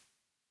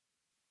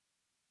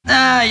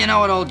You know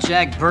what old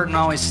Jack Burton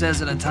always says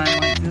at a time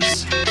like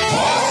this? Come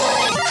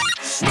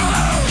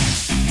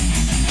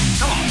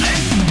on, then.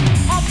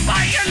 I'll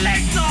bite your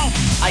legs off.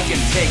 I can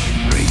take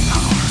it. Great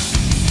power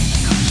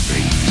comes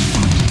great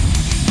responsibility.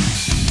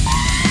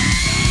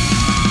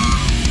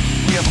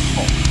 We have a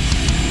hope.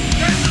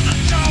 Get to the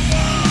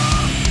chopper.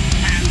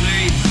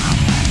 Andy.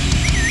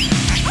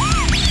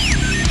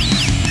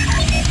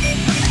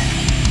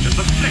 Just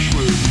a flesh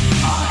wound.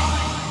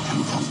 I am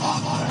the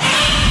father.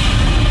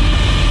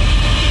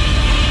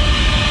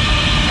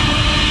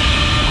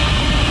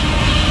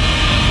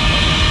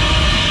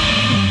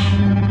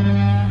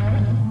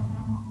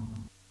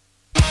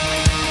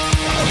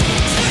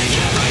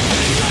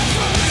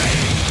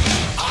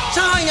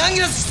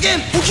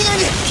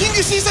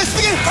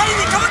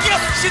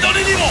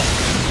 .700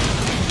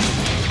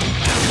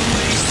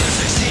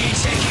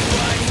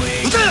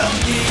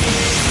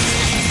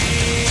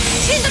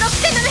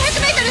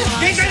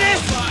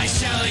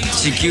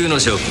 地球の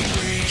諸君、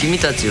君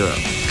たちは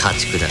家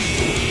畜だ。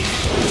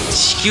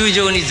地球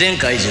上に全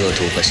怪獣を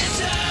投下し、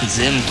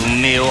全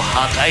文明を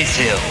破壊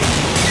せよ。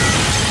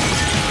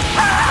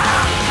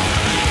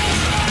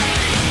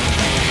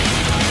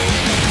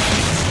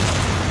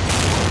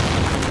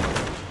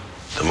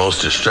The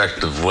most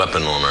destructive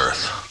weapon on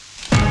Earth.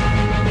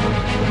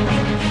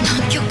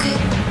 南極。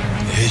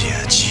エリ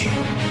ア G.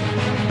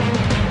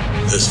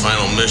 This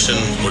final mission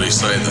will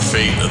decide the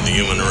fate of the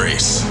human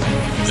race.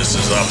 This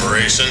is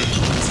Operation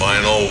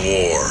Final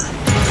War.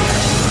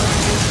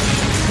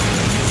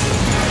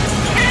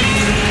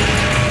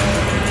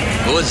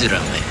 ゴジラ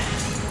め、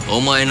お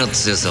前の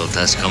強さを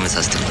確かめ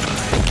させてもらう。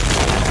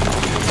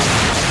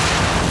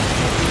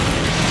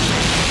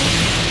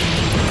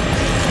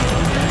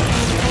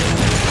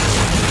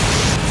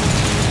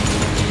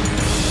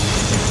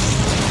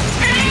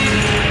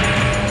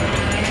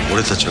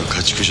俺たちは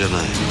家畜じゃ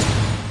ない。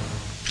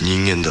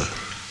人間だ。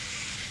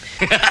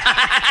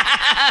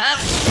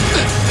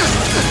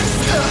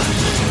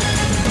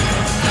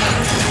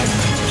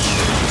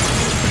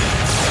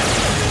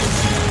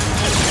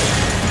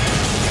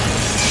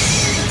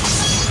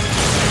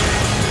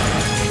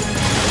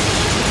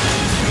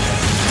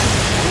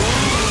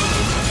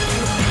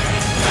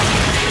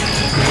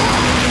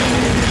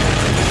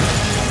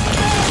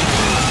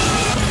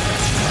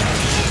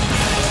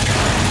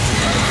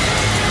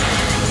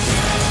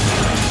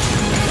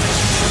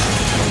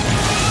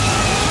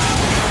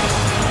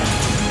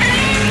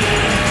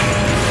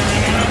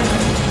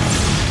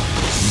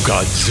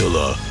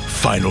Godzilla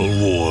Final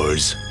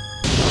Wars.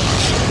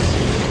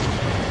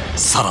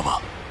 さら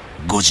ば、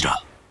ゴジ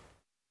ラ。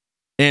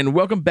 And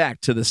welcome back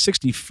to the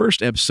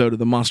 61st episode of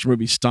the Monster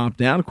Movie Stomp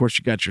Down. Of course,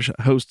 you got your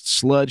host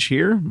Sludge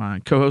here, my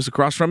co-host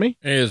across from me.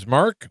 Is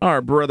Mark.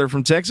 Our brother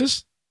from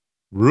Texas.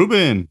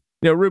 Ruben.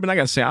 You know, Ruben, I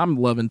got to say, I'm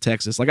loving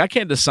Texas. Like, I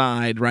can't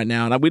decide right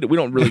now, and we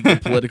don't really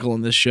get political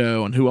in this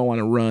show on who I want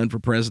to run for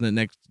president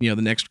next, the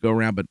next go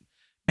around, but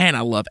man,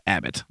 I love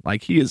Abbott.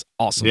 Like, he is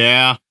awesome.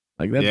 Yeah.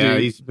 Like that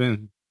dude. He's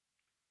been.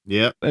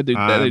 Yep. That dude's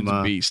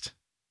a beast.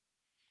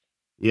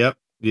 Yep.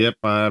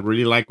 I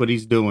really like what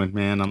he's doing,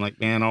 man. I'm like,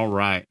 man, all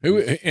right. Who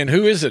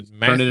is it?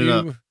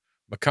 Matthew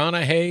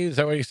McConaughey? Is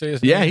that what you say?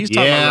 Yeah, he's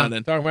talking about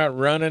running. Talking about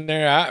running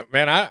there.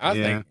 I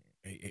think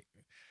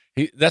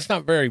he that's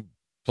not very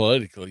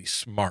politically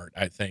smart,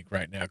 I think,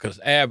 right now, because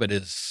Abbott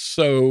is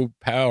so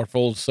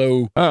powerful,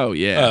 so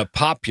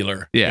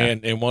popular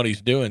in what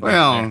he's doing.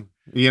 Well,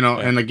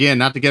 and again,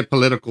 not to get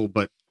political,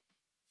 but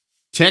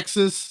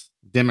Texas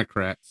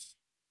Democrats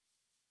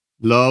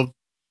love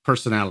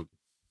personality.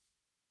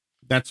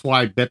 That's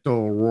why Beto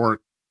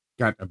O'Rourke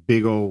got a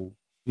big old,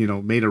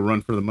 made a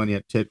run for the money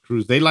at Ted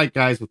Cruz. They like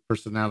guys with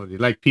personality,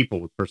 like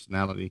people with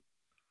personality,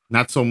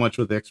 not so much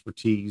with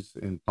expertise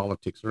in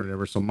politics or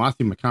whatever. So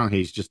Matthew McConaughey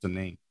is just a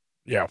name.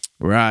 Yeah.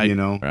 Right.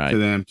 To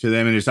them.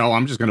 And it's,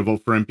 I'm just going to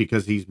vote for him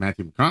because he's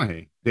Matthew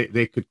McConaughey.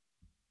 They could,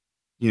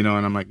 and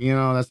I'm like,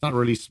 that's not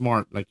really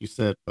smart, like you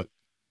said, but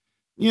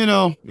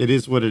it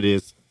is what it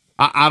is.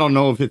 I don't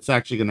know if it's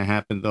actually going to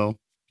happen though,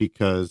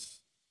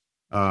 because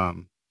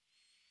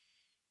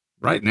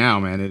right now,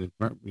 man,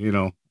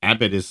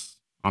 Abbott is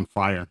on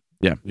fire.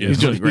 Yeah, he's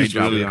doing a great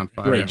job. Really on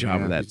fire. Great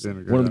job of that.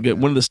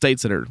 One of the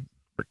states that are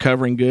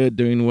recovering good,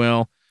 doing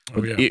well.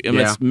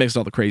 It's mixed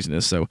all the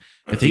craziness. So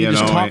if he can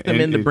just talk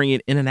them into bringing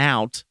it in and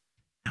out,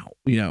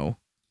 that's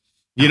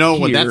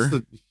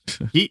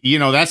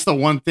the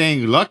one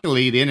thing.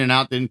 Luckily, the in and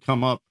out didn't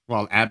come up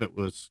while Abbott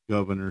was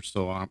governor,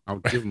 so I'll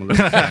give him a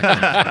little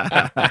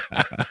back.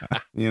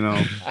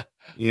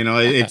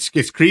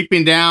 It's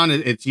creeping down.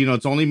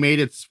 It's only made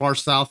it as far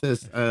south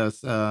as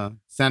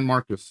San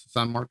Marcos.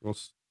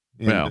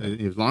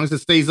 As long as it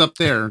stays up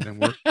there, then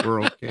we're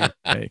okay.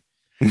 Hey,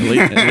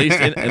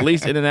 at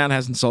least In and Out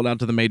hasn't sold out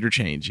to the major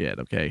chains yet.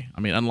 Okay, I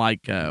mean,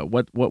 unlike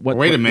what?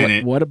 Wait a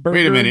minute. What a burger.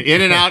 Wait a minute.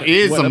 In and Out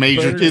is a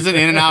major. Isn't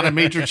In and Out a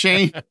major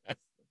chain?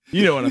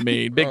 You know what I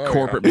mean? Big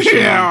corporate machine.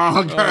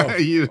 That's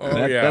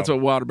what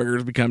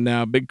Whataburger's become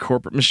now. Big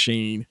corporate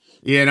machine.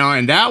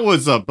 And that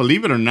was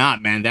believe it or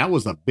not, man, that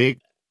was a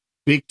big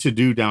to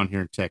do down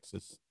here in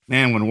Texas.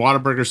 man, when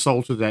Whataburger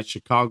sold to that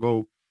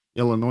Chicago,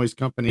 Illinois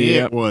company,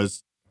 it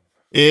was,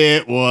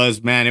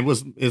 man,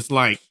 it's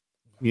like,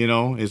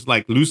 it's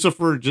like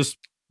Lucifer just,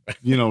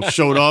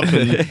 showed up,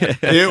 and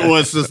it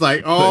was just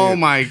like, oh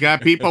my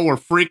God, people were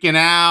freaking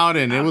out,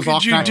 and it was all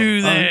kind of,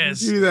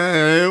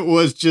 it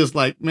was just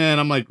like, man,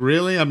 I'm like,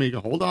 really? I mean,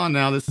 hold on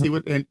now, let's see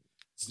what, and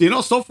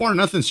so far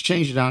nothing's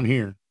changed down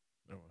here.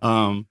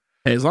 Hey,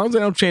 as long as they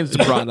don't change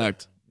the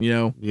product,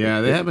 yeah,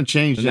 they haven't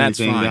changed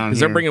anything down here. Because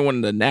they're bringing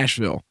one to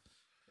Nashville,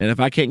 and if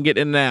I can't get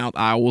in and out,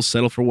 I will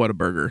settle for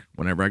Whataburger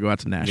whenever I go out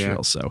to Nashville.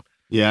 Yeah. So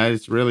yeah,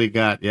 it's really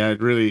got,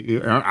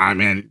 I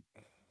mean,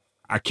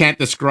 I can't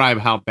describe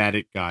how bad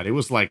it got. It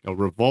was like a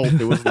revolt.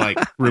 It was like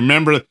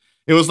remember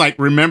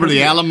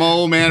the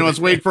Alamo, man. I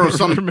was waiting for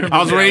for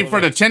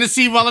the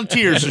Tennessee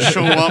Volunteers to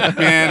show up,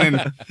 man.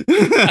 And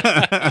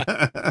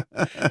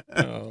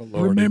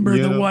remember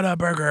the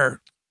Whataburger.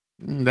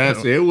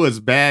 It was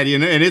bad,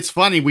 and it's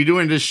funny. We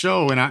doing this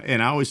show, and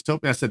I always tell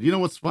people, I said,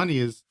 what's funny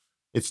is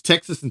it's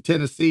Texas and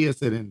Tennessee. I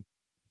said, in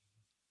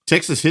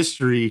Texas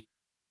history,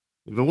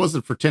 if it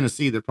wasn't for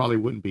Tennessee, there probably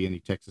wouldn't be any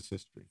Texas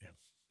history.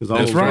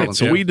 That's right.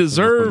 So we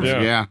deserve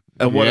a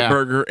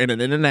Whataburger and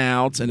an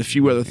In-N-Out and a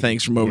few other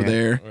things from over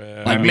there.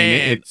 Yeah. Like, I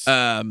mean, it's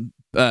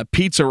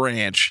Pizza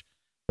Ranch,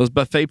 those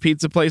buffet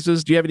pizza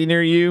places. Do you have any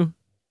near you?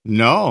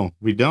 No,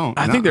 we don't.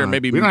 I think there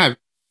maybe we don't have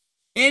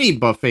any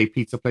buffet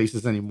pizza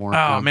places anymore.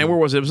 Oh man, where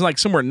was it? It was like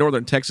somewhere in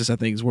northern Texas, I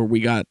think, is where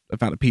I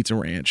found a Pizza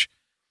Ranch,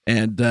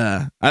 and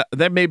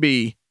that may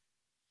be.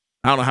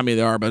 I don't know how many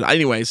there are, but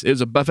anyways, it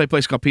was a buffet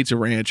place called Pizza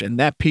Ranch, and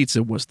that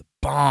pizza was the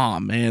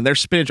bomb, man. Their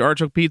spinach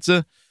artichoke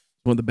pizza.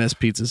 One of the best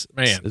pizzas.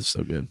 Man, it's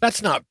so good.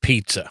 That's not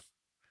pizza.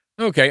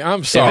 Okay,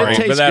 I'm sorry,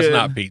 but that's good.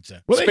 Not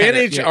pizza. Well,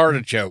 spinach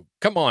artichoke.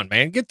 Come on,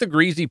 man. Get the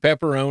greasy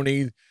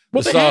pepperoni,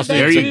 the they sausage.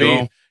 There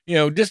you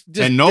go. Just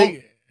and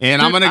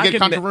and I'm gonna get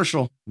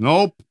controversial.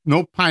 No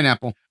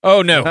pineapple.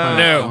 Oh no,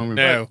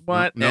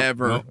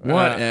 whatever.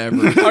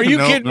 Are you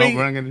kidding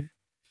me?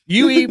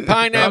 You eat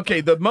pineapple.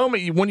 Okay, the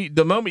moment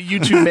you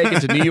two make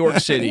it to New York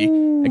City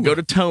and go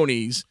to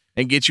Tony's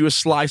and get you a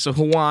slice of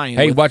Hawaiian.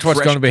 Hey, watch what's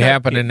going to be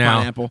happening now.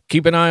 Pineapple.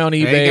 Keep an eye on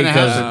eBay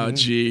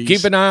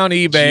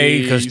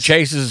because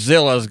Chase's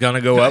Zilla is going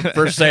to go up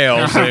for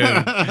sale soon.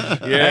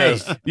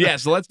 Yes. Hey, yeah.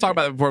 So let's talk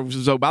about that before.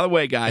 So, by the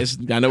way, guys,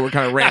 I know we're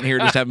kind of ranting here,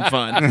 just having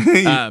fun.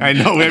 I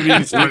know. We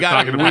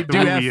do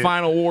have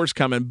Final Wars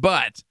coming,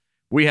 but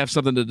we have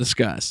something to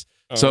discuss.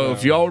 So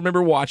if y'all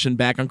remember watching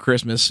back on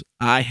Christmas,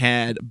 I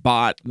had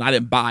bought, and I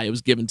didn't buy, it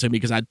was given to me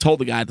because I told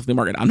the guy at the flea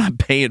market, I'm not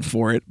paying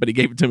for it, but he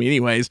gave it to me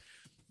anyways.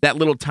 That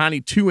little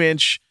tiny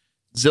 2-inch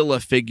Zilla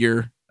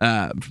figure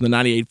from the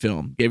 98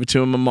 film. Gave it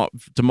to him,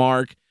 to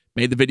Mark,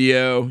 made the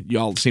video.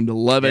 Y'all seemed to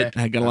love it.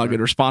 I got a lot of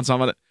good response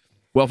on it.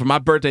 Well, for my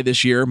birthday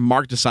this year,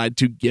 Mark decided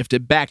to gift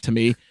it back to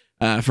me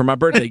for my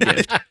birthday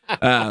gift.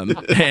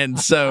 And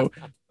so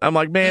I'm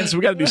like, man, so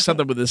we got to do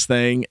something with this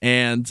thing.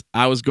 And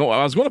I was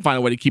going to find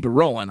a way to keep it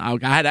rolling. I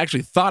had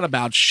actually thought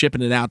about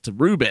shipping it out to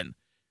Ruben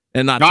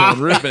and not telling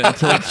Ruben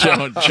until it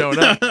showed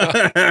up.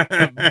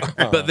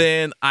 But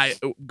then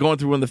going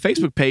through one of the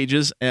Facebook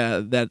pages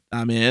that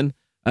I'm in,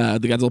 the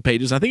Godzilla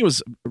pages, I think it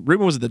was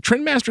Ruben, was it the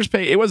Trendmasters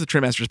page? It was the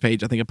Trendmasters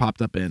page. I think it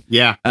popped up in.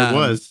 Yeah, it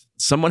was.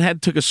 Someone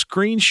took a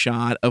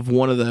screenshot of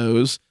one of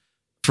those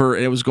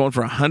it was going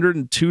for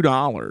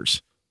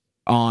 $102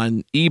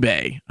 on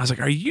eBay. I was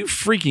like, are you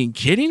freaking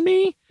kidding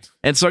me?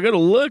 And so I go to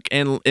look,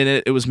 and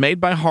it was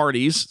made by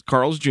Hardee's,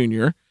 Carl's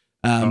Jr.,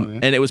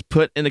 and it was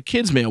put in a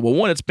kids meal.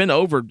 Well, it's been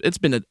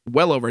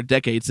well over a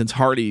decade since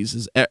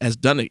Hardee's has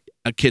done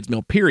a kids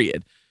meal,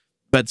 period.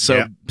 But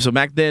so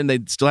back then they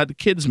still had the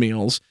kids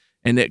meals,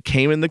 and it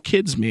came in the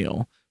kids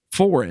meal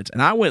for it.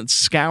 And I went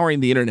scouring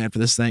the internet for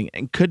this thing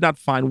and could not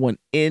find one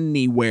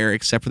anywhere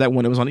except for that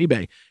one that was on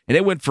eBay. And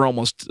it went for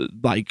almost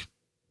I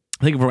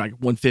think for like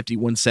 150,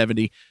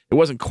 170. It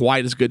wasn't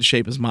quite as good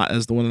shape as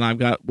the one that I've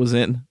got was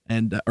in,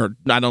 and or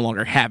I no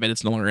longer have it.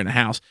 It's no longer in the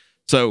house.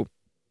 So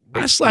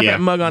I slapped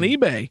that mug on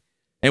eBay,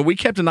 and we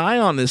kept an eye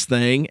on this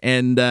thing.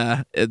 And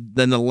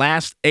then the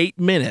last 8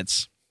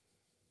 minutes,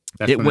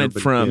 it went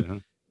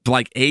from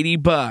like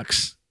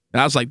 $80. And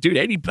I was like, dude,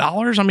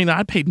 $80? I mean,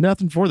 I paid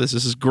nothing for this.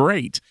 This is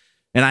great.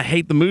 And I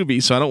hate the movie,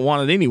 so I don't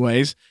want it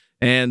anyways.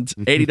 And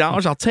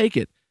 $80, I'll take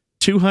it.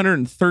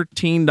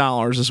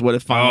 $213 is what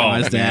it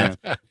finalized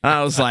at.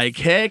 I was like,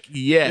 heck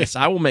yes,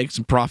 I will make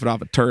some profit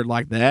off a turd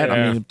like that.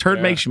 I mean, if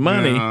turd makes you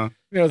money.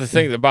 The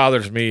thing that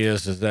bothers me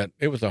is that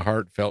it was a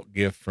heartfelt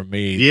gift from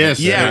me. Yes,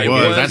 it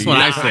was. That's what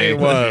I say. It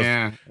was.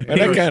 Yeah.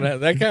 And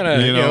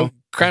that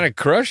kind of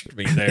crushed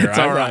me there. It's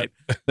all right.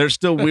 There's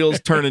still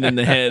wheels turning in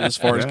the head as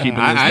far as keeping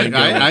this thing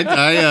going.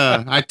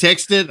 I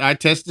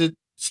texted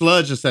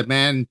Sludge and said,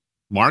 man,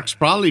 Mark's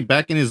probably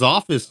back in his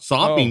office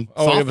sobbing.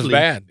 Softly.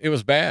 It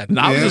was bad. And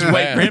I was just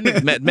waiting for him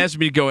to message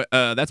me to go,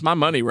 that's my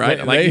money,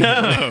 right? I'm like,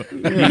 no,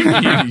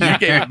 you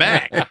gave it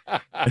back.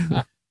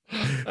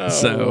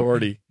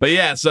 Lordy. But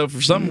yeah, so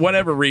for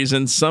whatever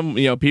reason, some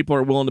people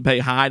are willing to pay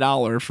high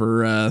dollar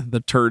for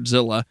the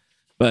Turdzilla.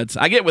 But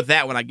I get with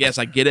that one, I guess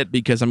I get it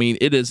because, I mean,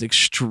 it is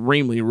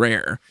extremely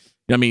rare.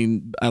 I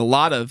mean, a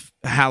lot of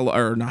a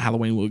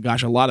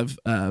lot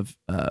of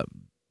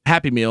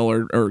Happy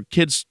Meal or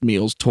kids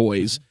meals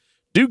toys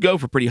do go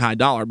for pretty high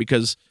dollar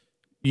because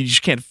you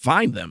just can't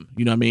find them.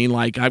 You know what I mean?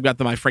 Like I've got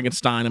my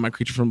Frankenstein and my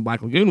Creature from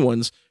Black Lagoon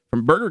ones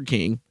from Burger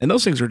King, and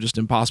those things are just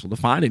impossible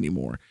to find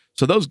anymore.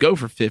 So those go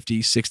for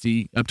 50,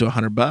 60, up to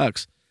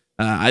 $100.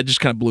 I just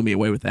kind of blew me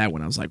away with that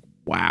when I was like,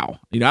 wow.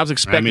 You know, I was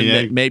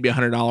expecting maybe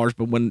 $100,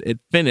 but when it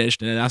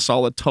finished and I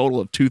saw a total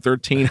of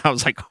 $213, I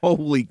was like,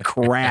 holy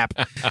crap,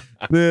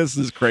 this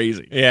is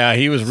crazy. Yeah,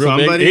 he was real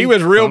big. He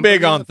was real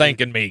big on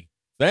thanking me.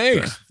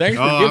 Thanks for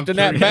gifting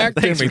that back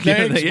to me.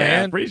 Thanks,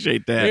 man.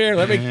 Appreciate that. Here,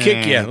 let me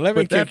kick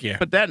you.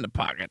 Put that in the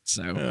pocket.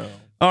 So,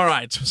 All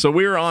right. So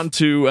we're on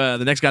to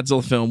the next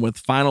Godzilla film with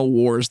Final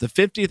Wars, the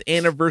 50th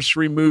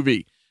anniversary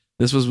movie.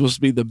 This was supposed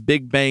to be the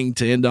big bang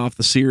to end off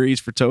the series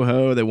for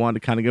Toho. They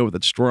wanted to kind of go with the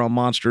Destroy All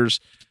Monsters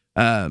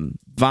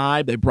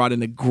vibe. They brought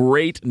in a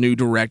great new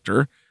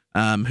director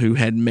who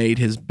had made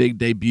his big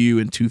debut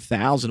in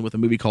 2000 with a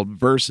movie called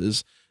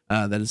Versus.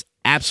 That is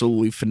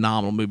absolutely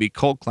phenomenal movie,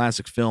 cult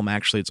classic film.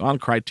 Actually, it's on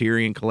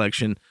Criterion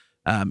Collection.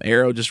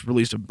 Arrow just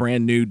released a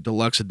brand new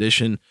deluxe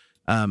edition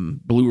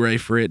Blu-ray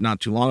for it not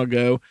too long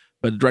ago.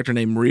 But a director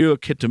named Ryo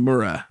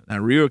Kitamura. Now,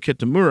 Ryo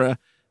Kitamura,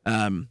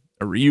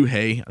 or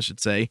Ryuhei, I should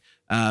say,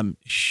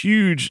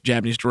 huge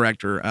Japanese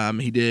director.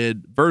 He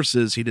did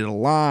Versus, he did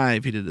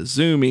Alive, he did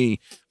Azumi,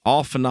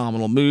 all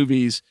phenomenal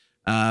movies.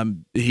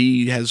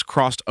 He has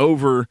crossed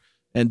over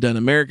and done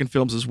American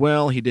films as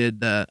well. He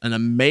did an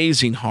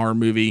amazing horror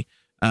movie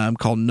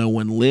called No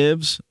One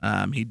Lives.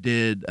 He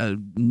did a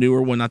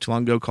newer one not too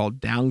long ago called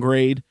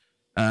Downgrade,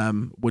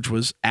 which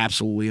was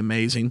absolutely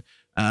amazing.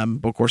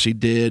 But of course, he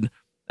did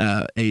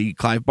a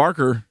Clive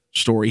Barker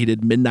story. He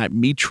did Midnight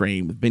Meat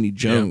Train with Vinnie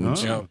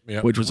Jones,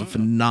 which was a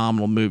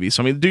phenomenal movie.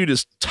 So, I mean, the dude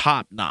is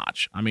top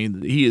notch. I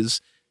mean, he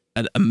is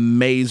an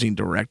amazing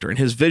director, and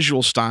his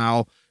visual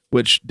style,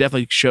 which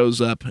definitely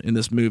shows up in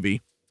this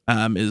movie,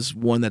 is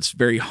one that's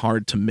very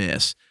hard to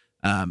miss.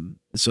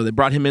 So they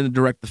brought him in to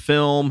direct the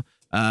film.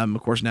 Of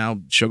course, now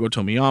Shogo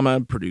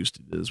Tomiyama produced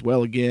it as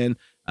well again.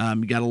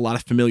 You got a lot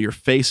of familiar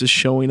faces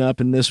showing up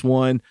in this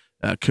one.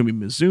 Kumi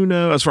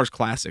Mizuno, as far as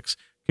classics,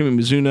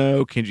 Kumi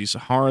Mizuno, Kenji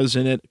Sahara's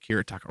in it,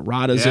 Akira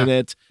Takarada's in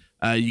it.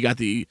 You got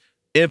the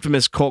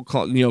infamous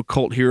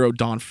cult hero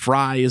Don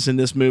Fry is in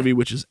this movie,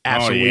 which is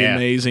absolutely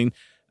amazing.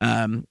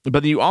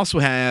 But you also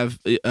have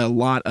a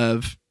lot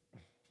of,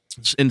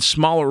 in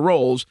smaller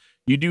roles,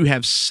 you do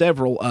have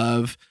several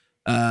of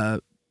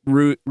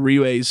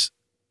Ryuei's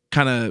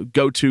kind of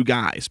go-to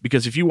guys,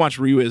 because if you watch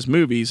Ryuei's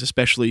movies,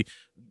 especially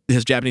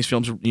his Japanese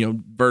films,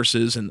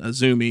 Versus and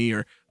Azumi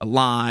or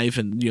Alive,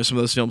 and some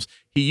of those films,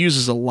 he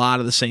uses a lot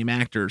of the same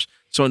actors.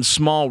 So in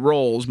small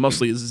roles,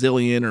 mostly as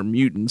Zillion or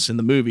mutants in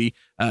the movie,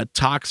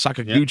 Tak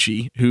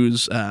Sakaguchi,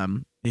 who's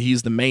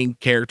he's the main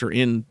character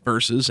in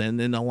Versus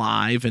and in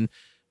Alive, and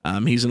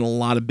he's in a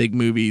lot of big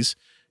movies.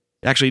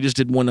 Actually, he just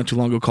did one not too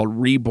long ago called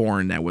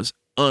Reborn that was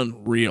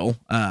unreal.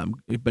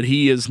 But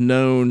he is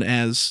known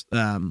as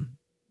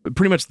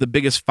pretty much the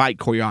biggest fight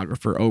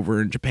choreographer over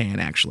in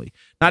Japan, actually.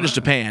 Not just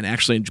Japan,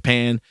 actually in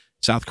Japan,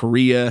 South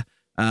Korea.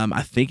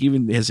 I think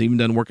has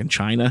done work in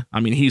China.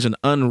 I mean, he's an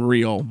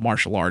unreal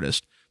martial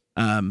artist.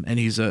 And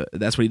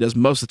that's what he does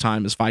most of the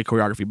time is fight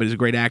choreography, but he's a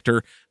great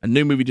actor. A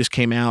new movie just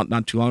came out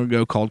not too long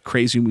ago called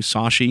Crazy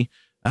Musashi,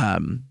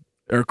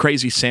 or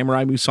Crazy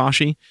Samurai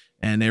Musashi.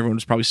 And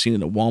everyone's probably seen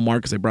it at Walmart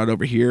because they brought it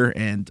over here.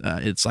 And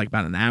it's like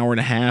about an hour and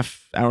a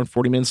half, hour and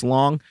 40 minutes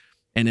long.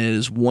 And it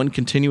is one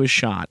continuous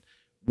shot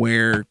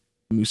where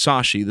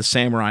Musashi, the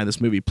samurai in this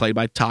movie, played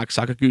by Tak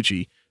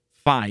Sakaguchi,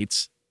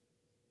 fights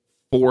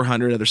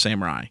 400 other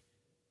samurai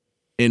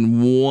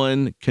in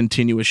one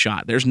continuous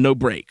shot. There's no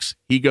breaks.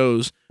 He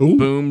goes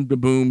boom to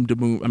boom to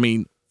boom. I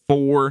mean,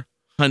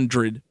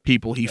 400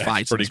 people he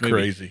fights. Pretty in this movie.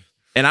 crazy.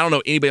 And I don't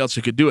know anybody else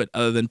who could do it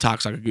other than Tak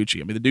Sakaguchi.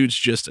 I mean, the dude's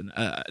just an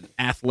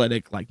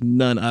athletic like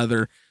none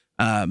other.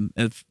 A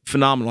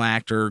phenomenal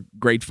actor,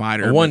 great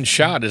fighter. One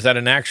shot, is that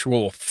an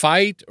actual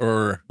fight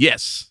or?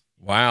 Yes.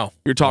 Wow.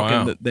 You're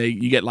talking that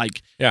you get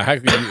like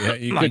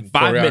you like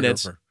 5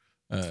 minutes.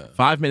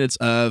 5 minutes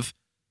of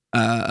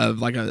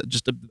like a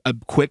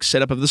quick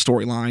setup of the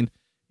storyline,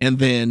 and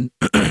then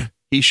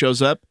he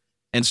shows up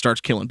and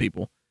starts killing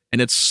people.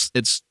 And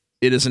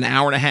it is an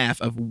hour and a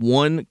half of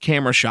one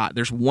camera shot.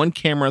 There's one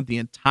camera the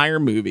entire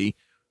movie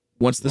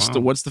once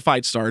the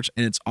fight starts,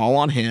 and it's all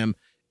on him,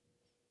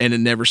 and it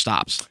never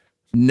stops.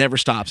 Never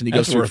stops. And he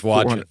goes through worth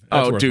watching.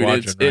 Oh,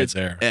 dude, it's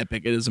there.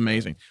 epic. It is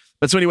amazing.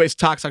 But so anyways,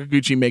 Tak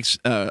Sakaguchi makes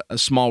a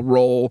small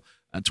role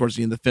towards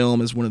the end of the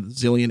film as one of the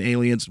Zillion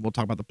aliens. We'll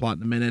talk about the plot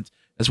in a minute,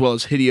 as well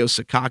as Hideo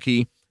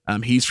Sakaki.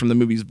 He's from the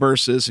movies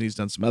Versus, and he's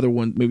done some other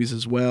movies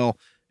as well.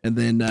 And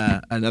then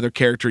another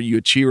character,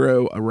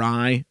 Yuichiro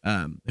Arai,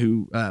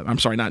 who I'm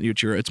sorry, not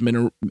Yuichiro, it's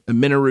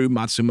Minoru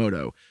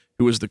Matsumoto,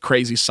 who was the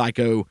crazy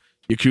psycho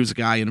Yakuza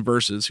guy in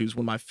Versus, who's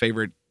one of my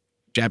favorite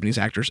Japanese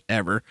actors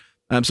ever.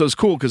 So it's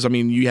cool because, I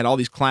mean, you had all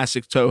these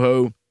classic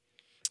Toho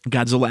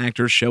Godzilla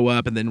actors show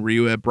up, and then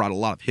Ryue brought a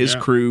lot of his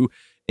crew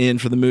in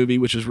for the movie,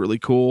 which is really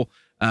cool.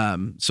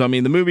 So I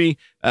mean, the movie,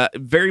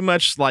 very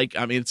much like,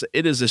 I mean,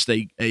 it is just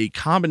a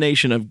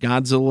combination of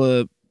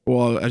Godzilla,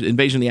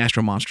 Invasion of the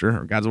Astro Monster,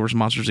 or Godzilla vs.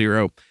 Monster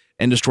Zero,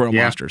 and Destroy All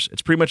Monsters.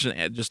 It's pretty much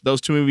just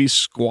those two movies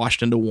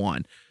squashed into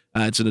one.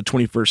 It's in the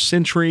 21st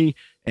century,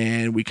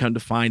 and we come to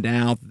find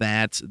out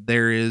that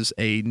there is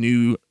a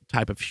new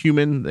type of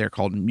human. They're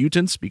called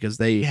mutants because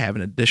they have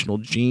an additional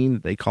gene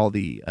that they call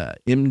the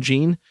M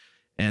gene,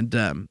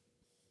 and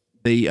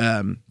they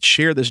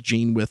share this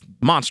gene with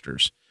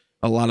monsters.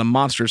 A lot of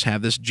monsters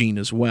have this gene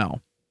as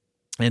well.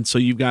 And so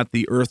you've got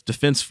the Earth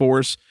Defense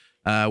Force,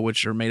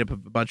 which are made up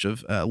of a bunch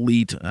of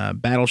elite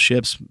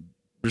battleships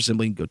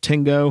resembling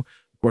Gotengo.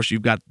 Of course,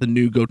 you've got the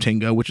new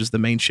Gotengo, which is the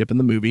main ship in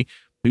the movie,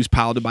 who's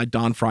piloted by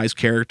Don Frye's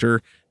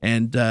character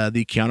and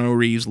the Keanu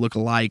Reeves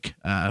lookalike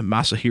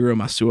Masahiro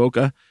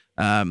Masuoka,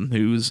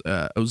 who's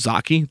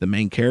Ozaki, the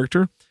main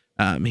character.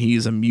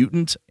 He's a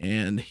mutant,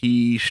 and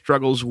he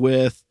struggles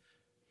with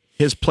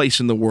his place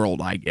in the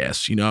world, I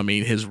guess. You know what I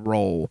mean? His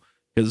role,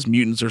 because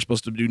mutants are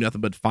supposed to do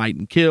nothing but fight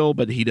and kill,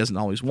 but he doesn't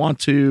always want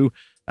to,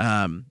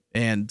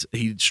 and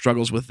he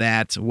struggles with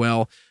that.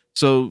 Well,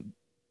 so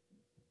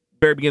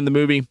very beginning of the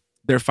movie,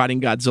 they're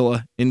fighting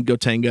Godzilla in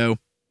Gotengo,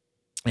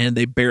 and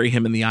they bury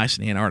him in the ice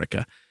in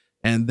Antarctica,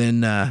 and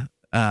then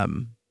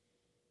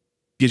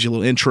gives you a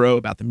little intro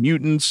about the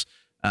mutants,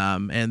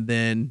 and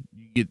then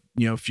you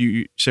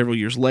get several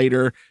years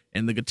later,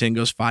 and the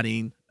Gotengo's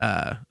fighting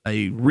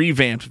a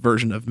revamped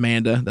version of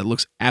Manda that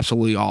looks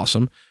absolutely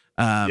awesome.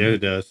 Yeah, it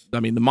does. I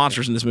mean, the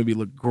monsters in this movie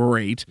look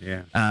great.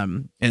 Yeah.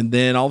 And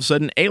then all of a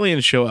sudden,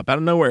 aliens show up out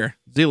of nowhere.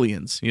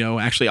 Zillions.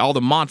 Actually,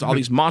 all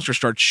these monsters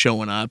start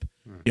showing up.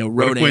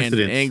 Rodan and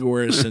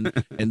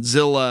Anguirus and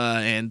Zilla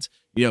and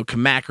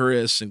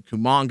Kamacuras and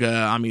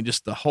Kumanga. I mean,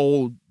 just the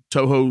whole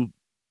Toho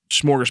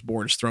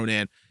smorgasbord is thrown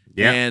in.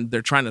 Yeah. And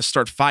they're trying to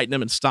start fighting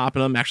them and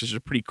stopping them. Actually, there's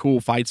a pretty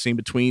cool fight scene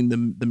between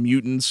the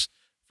mutants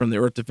from the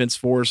Earth Defense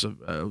Force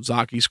of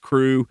Ozaki's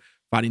crew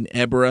fighting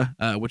Ebra,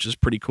 which is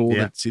pretty cool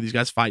to see these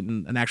guys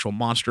fighting an actual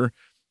monster.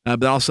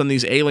 But all of a sudden,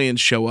 these aliens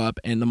show up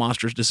and the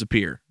monsters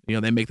disappear.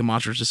 They make the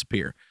monsters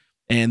disappear.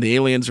 And the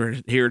aliens are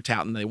here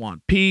touting they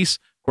want peace.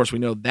 Of course, we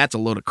know that's a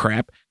load of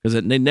crap because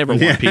they never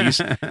want peace.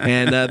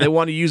 And they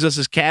want to use us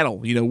as cattle.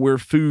 We're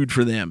food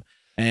for them.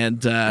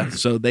 And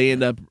so they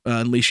end up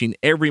unleashing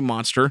every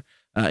monster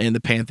in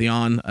the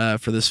Pantheon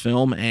for this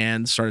film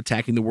and start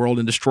attacking the world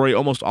and destroy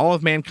almost all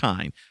of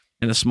mankind.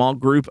 And a small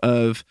group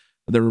of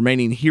the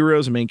remaining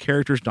heroes and main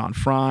characters, Don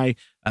Frye,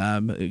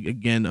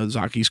 again,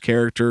 Ozaki's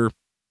character,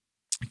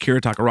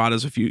 Kira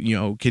Takarada's,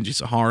 Kenji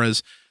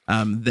Sahara's,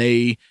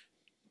 they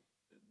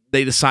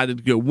decided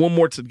to give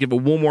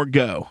it one more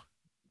go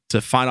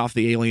to fight off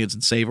the aliens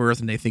and save Earth.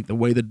 And they think the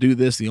way to do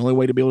this, the only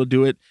way to be able to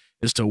do it,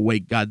 is to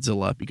wake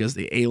Godzilla, because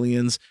the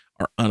aliens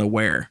are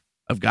unaware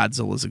of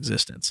Godzilla's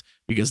existence,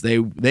 because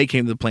they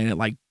came to the planet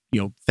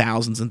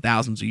thousands and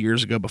thousands of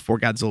years ago before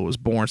Godzilla was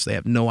born, so they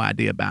have no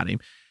idea about him.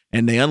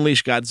 And they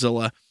unleash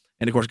Godzilla,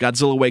 and of course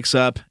Godzilla wakes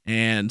up,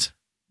 and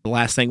the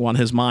last thing on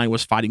his mind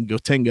was fighting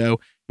Gotengo.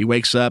 He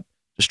wakes up,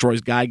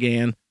 destroys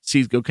Gigan,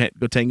 sees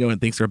Gotengo,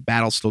 and thinks their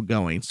battle's still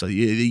going. So they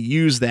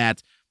use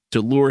that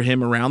to lure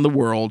him around the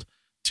world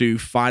to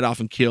fight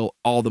off and kill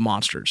all the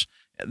monsters.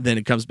 And then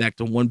it comes back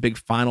to one big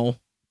final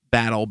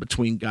battle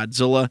between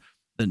Godzilla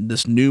and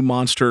this new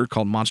monster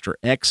called Monster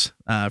X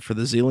for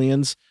the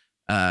Zillions.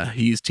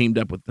 He's teamed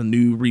up with the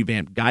new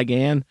revamped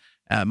Gigan.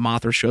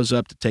 Mothra shows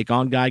up to take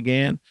on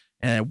Gigan,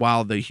 and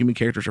while the human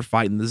characters are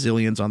fighting the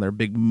Zillions on their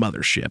big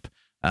mothership,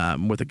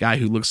 with a guy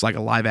who looks like a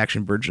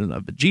live-action version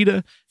of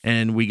Vegeta,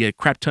 and we get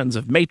crap tons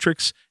of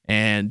Matrix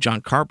and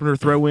John Carpenter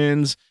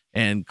throw-ins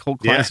and cult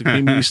classic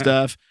movie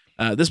stuff.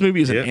 This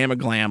movie is an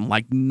amaglam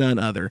like none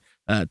other.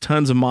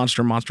 Tons of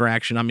monster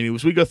action. I mean,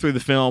 as we go through the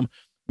film,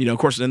 of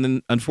course, and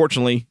then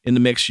unfortunately in the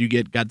mix you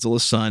get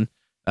Godzilla's son,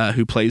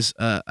 who plays,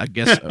 I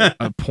guess,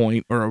 a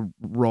point or a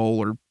role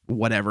or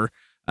whatever.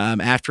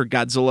 After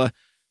Godzilla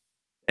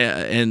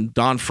and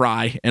Don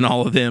Frye and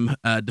all of them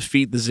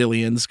defeat the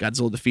Zillions,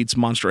 Godzilla defeats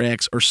Monster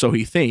X, or so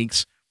he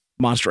thinks.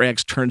 Monster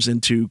X turns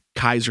into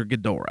Kaiser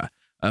Ghidorah,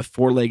 a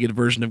four-legged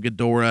version of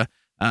Ghidorah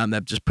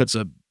that just puts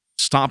a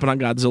stomping on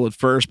Godzilla at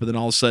first, but then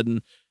all of a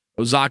sudden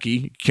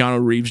Ozaki,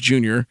 Keanu Reeves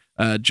Jr.,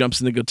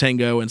 jumps into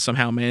Gotengo and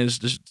somehow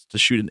manages to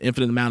shoot an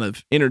infinite amount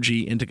of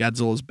energy into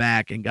Godzilla's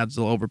back, and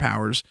Godzilla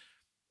overpowers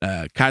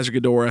Kaiser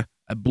Ghidorah,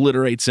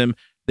 obliterates him,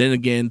 then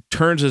again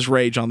turns his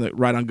rage on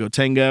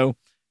Gotengo,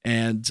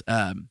 and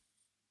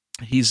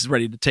he's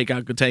ready to take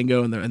out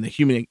Gotengo, and the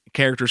human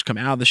characters come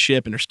out of the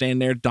ship and they're standing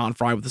there. Don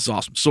Frye with his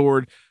awesome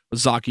sword,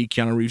 Ozaki,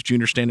 Keanu Reeves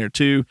Jr. stand there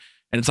too,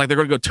 and it's like they're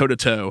going to go toe to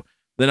toe.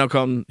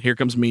 Then here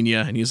comes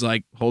Minya, and he's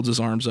like, holds his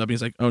arms up. And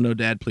he's like, oh no,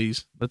 Dad,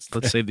 please. Let's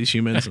save these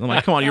humans. And I'm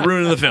like, come on, you're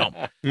ruining the film.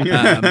 And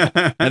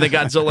then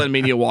Godzilla and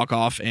Minya walk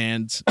off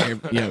and,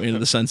 into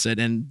the sunset,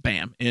 and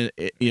bam, into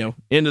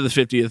the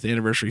 50th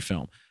anniversary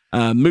film.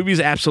 Movie's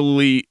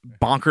absolutely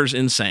bonkers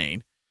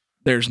insane.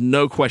 There's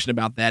no question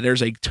about that.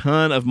 There's a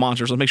ton of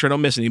monsters. Let's make sure I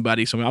don't miss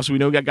anybody. So we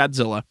know we got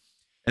Godzilla,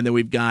 and then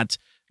we've got,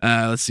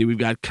 we've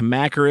got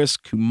Kamacuras,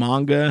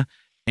 Kumanga,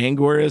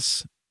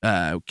 Anguirus,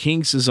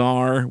 King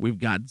Caesar. We've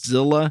got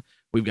Zilla.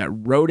 We've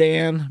got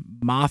Rodan,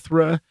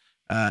 Mothra,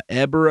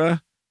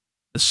 Ebera,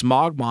 the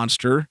Smog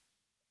Monster,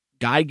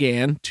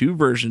 Gigan, 2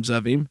 versions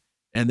of him,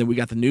 and then we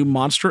got the new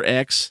Monster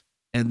X,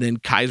 and then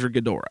Kaiser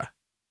Ghidorah.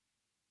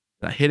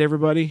 Did I hit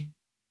everybody?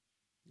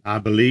 I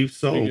believe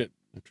so.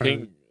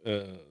 King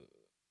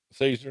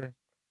Caesar.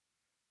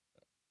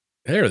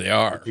 There they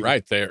are,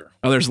 right there.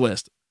 Oh, there's a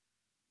list.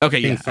 Okay,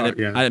 yeah, I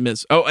didn't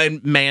miss. Oh,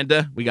 and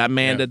Manda. We got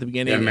Manda at the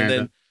beginning, and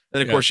then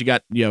of course you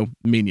got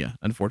Minya,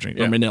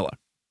 unfortunately, or Manila,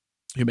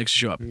 who makes a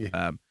show up.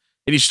 And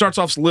he starts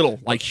off little,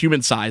 like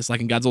human size,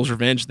 like in Godzilla's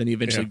Revenge. Then he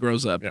eventually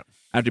grows up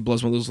after he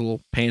blows one of those little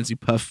pansy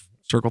puff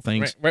circle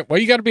things. Well,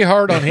 you got to be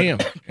hard on him.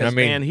 I mean,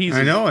 man,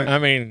 I know it. I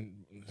mean,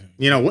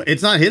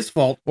 it's not his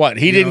fault. What,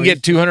 he didn't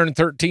get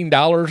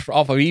 $213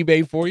 off of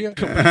eBay for you? Is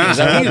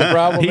that what the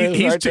problem is?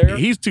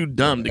 He's too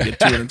dumb to get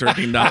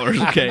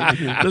 $213. Okay,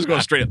 just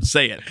going straight up to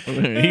say it.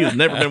 He has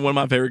never been one of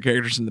my favorite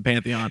characters in the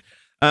Pantheon.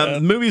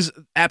 The movie's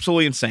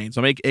absolutely insane.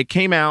 So it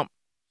came out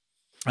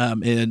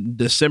in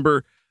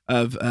December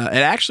of. It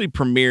actually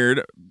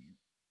premiered.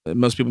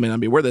 Most people may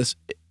not be aware of this,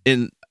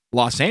 in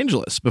Los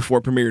Angeles before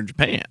it premiered in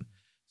Japan.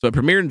 So it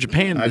premiered in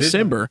Japan in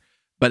December,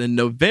 but in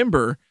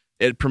November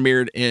it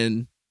premiered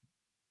in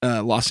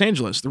Los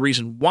Angeles. The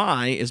reason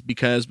why is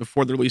because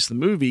before the release of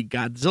the movie,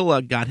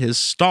 Godzilla got his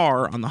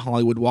star on the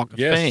Hollywood Walk of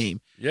Fame.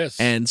 Yes.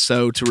 And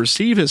so to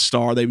receive his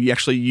star, they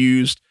actually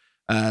used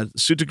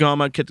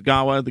Tsutagama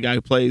Kitagawa, the guy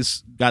who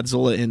plays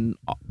Godzilla in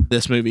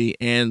this movie,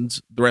 and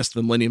the rest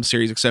of the Millennium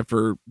series, except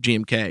for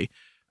GMK.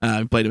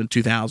 He played him in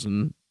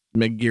 2000,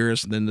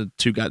 Megaguirus, and then the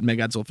 2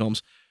 Megagodzilla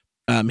films.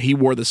 He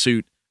wore the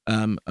suit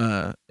in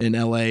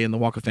LA in the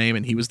Walk of Fame,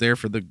 and he was there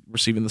for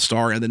receiving the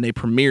star, and then they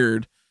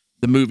premiered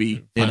the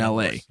movie in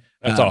LA.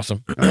 That's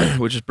awesome.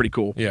 Which is pretty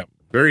cool. Yeah.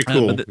 Very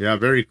cool.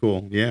 Very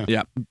cool. Yeah.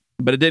 Yeah.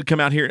 But it did come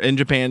out here in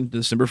Japan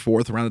December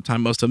 4th, around the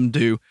time most of them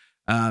do.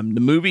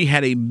 The movie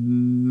had a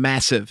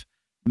massive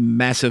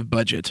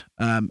budget,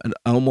 an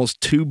almost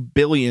 $2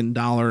 billion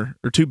or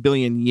 2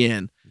 billion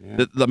yen.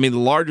 Yeah. The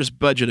largest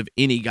budget of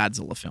any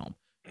Godzilla film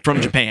from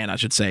Japan, I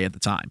should say, at the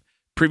time.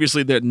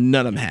 Previously,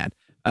 none of them had.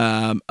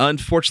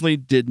 Unfortunately,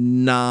 did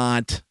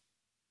not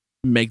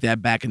make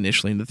that back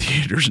initially in the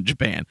theaters in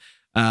Japan.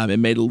 It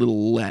made a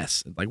little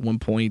less, like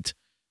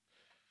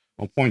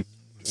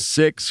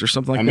 1.6 or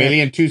something like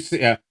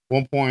that.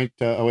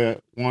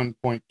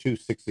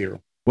 1.260.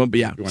 Well,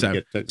 yeah,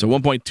 so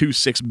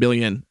 1.26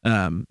 billion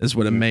is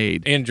what it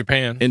made in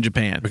Japan.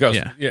 Because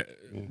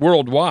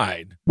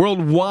worldwide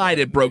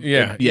it broke.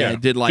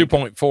 It did like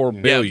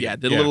 2.4 billion. Yeah,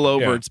 it did a little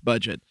over its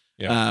budget.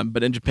 Yeah.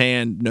 But in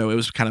Japan, no, it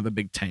was kind of a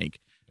big tank.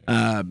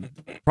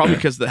 Probably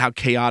because of how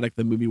chaotic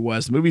the movie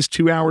was. The movie's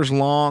 2 hours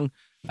long,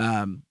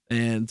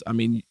 and I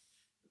mean,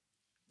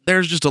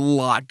 there's just a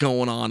lot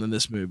going on in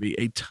this movie.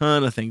 A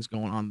ton of things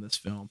going on in this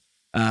film.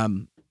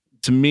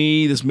 To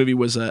me, this movie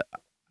was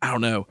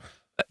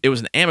it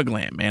was an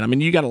amalgam, man. I mean,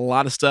 you got a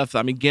lot of stuff.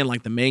 I mean, again,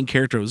 like the main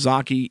character,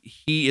 Ozaki,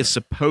 he is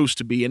supposed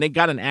to be, and they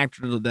got an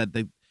actor that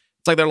it's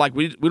like they're like,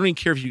 we don't even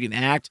care if you can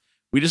act.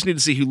 We just need to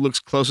see who looks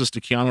closest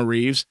to Keanu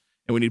Reeves,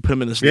 and we need to put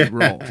him in this lead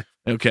role.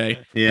 Okay.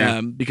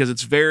 Yeah. Because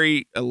it's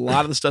a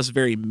lot of the stuff's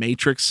very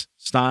Matrix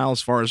style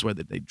as far as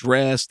whether they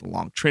dress, the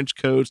long trench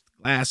coats,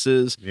 the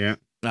glasses. Yeah.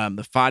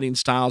 The fighting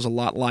style's a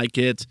lot like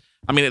it.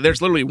 I mean,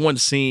 there's literally one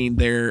scene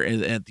there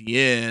at the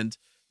end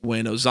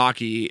when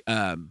Ozaki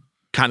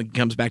kind of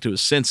comes back to his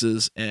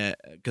senses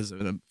because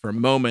for a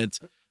moment,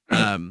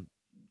 the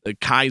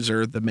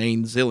Kaiser, the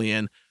main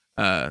Zillion,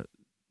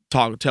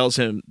 tells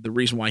him the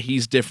reason why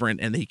he's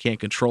different and that he can't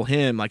control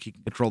him like he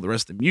can control the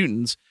rest of the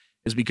mutants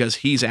is because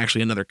he's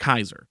actually another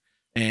Kaiser,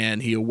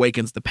 and he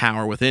awakens the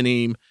power within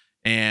him.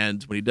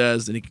 And when he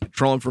does, then he can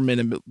control him for a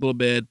little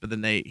bit, but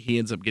then he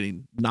ends up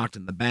getting knocked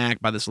in the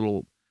back by this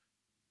little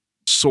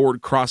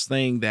sword cross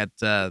thing that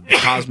the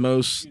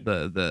Cosmos,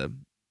 the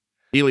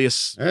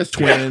Elias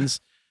twins,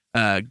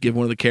 give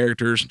one of the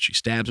characters, and she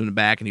stabs him in the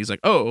back, and he's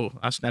like, "Oh,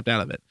 I snapped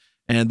out of it."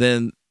 And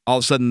then all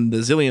of a sudden, the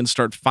Zillions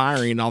start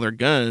firing all their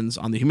guns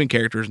on the human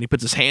characters, and he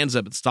puts his hands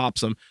up and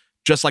stops them,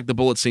 just like the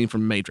bullet scene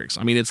from Matrix.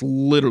 I mean, it's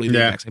literally the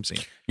exact same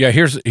scene. Yeah,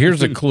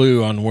 here's a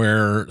clue on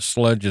where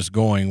Sludge is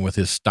going with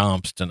his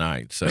stomps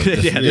tonight. So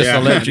just to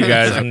let you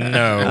guys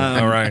know.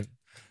 All right.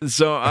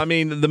 So, I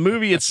mean, the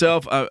movie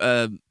itself,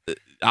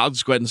 I'll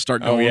just go ahead and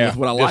start going with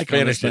what I like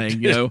on this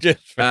thing.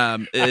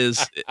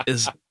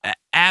 Is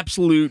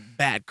absolute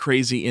bat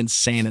crazy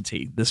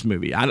insanity. This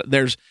movie.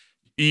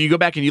 You go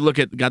back and you look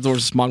at Godzilla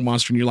vs. Smog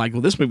Monster, and you're like,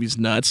 well, this movie's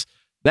nuts.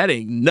 That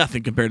ain't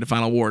nothing compared to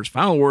Final Wars.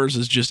 Final Wars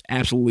is just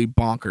absolutely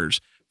bonkers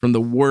from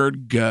the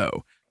word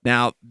go.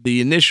 Now,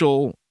 the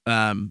initial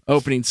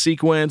opening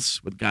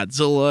sequence with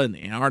Godzilla and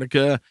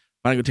Antarctica,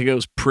 Final Go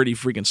is pretty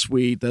freaking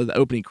sweet. The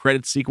opening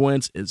credit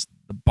sequence is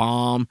the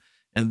bomb,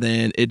 and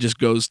then it just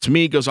goes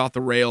off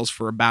the rails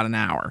for about an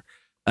hour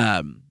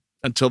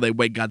until they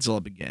wake Godzilla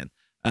up again.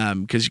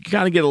 Because you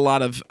kind of get a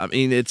lot of, I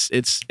mean, it's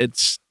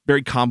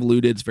very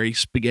convoluted. It's very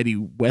spaghetti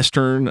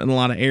Western in a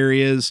lot of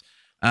areas.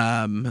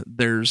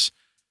 There's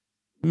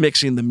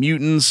mixing the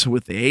mutants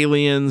with the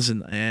aliens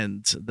and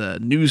the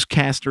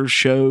newscaster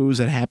shows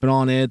that happen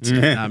on it.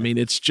 I mean,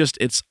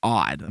 it's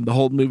odd. The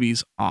whole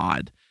movie's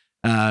odd.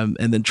 And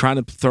then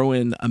trying to throw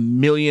in a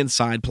million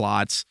side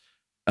plots,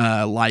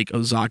 like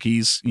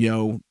Ozaki's,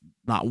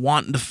 not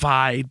wanting to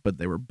fight, but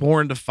they were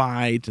born to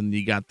fight. And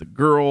you got the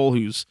girl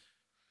who's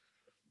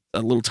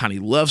a little tiny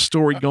love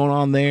story going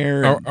on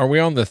there. Are we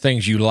on the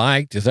things you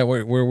liked? Is that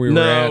where we were at?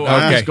 No,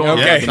 I'm just going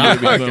okay.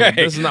 Okay.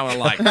 This is not what I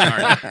like.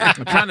 Sorry.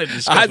 I'm trying to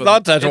discuss. I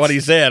thought that's what he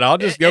said. I'll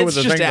just go with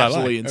the things I like. It's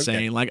absolutely insane.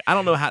 Okay. Like, I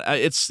don't know how.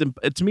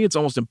 To me, it's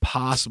almost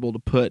impossible to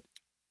put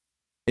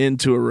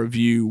into a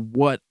review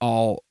what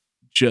all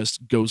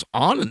just goes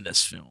on in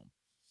this film.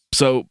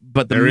 So,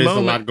 but there is a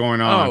lot going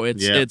on. Oh,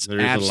 it's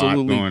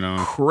absolutely going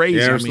on. Crazy.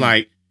 There's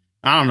like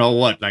I don't know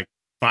like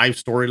 5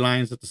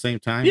 storylines at the same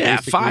time. Yeah,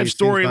 5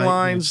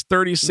 storylines,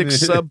 36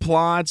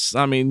 subplots.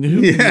 I mean, who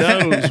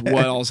knows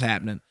what else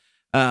happening?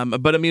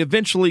 But I mean,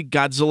 eventually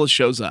Godzilla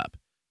shows up.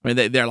 I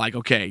mean, they're like,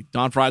 okay,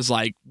 Don Fry's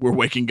like, we're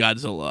waking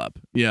Godzilla up,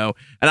 and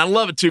I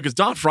love it too because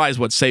Don Fry is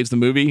what saves the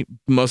movie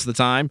most of the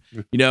time.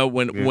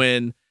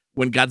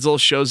 When Godzilla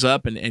shows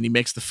up and he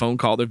makes the phone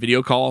call, the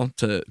video call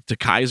to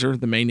Kaiser,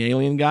 the main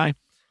alien guy,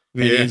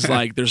 and he's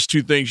like, "There's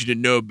 2 things you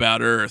didn't know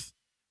about Earth.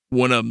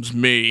 One of them's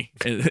me,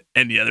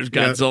 and the other's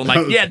Godzilla."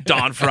 I'm like,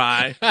 Don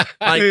Fry.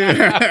 I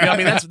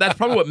mean, that's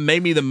probably what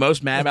made me the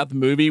most mad about the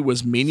movie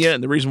was Minya,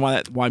 and the reason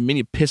why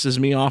Minya pisses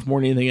me off more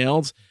than anything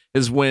else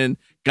is when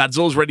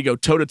Godzilla's ready to go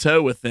toe to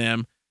toe with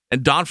them,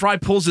 and Don Fry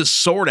pulls his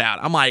sword out.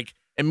 I'm like,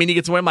 and Minya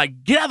gets away. I'm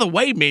like, get out of the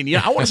way,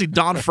 Minya. I want to see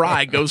Don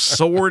Fry go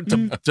sword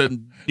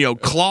to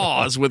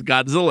claws with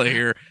Godzilla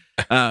here.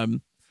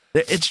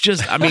 It's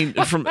just, I mean,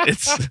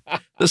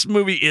 this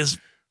movie is.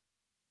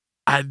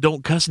 I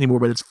don't cuss anymore,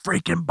 but it's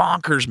freaking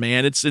bonkers,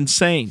 man. It's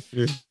insane.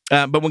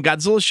 But when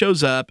Godzilla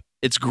shows up,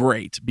 it's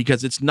great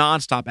because it's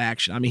nonstop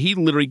action. I mean, he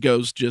literally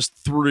goes just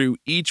through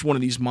each one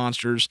of these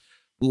monsters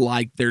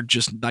like they're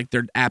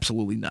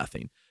absolutely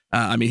nothing.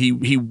 I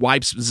mean, he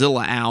wipes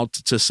Zilla out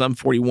to some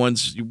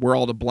 41's we're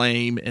all to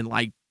blame in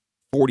like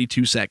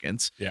 42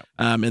 seconds. Yeah.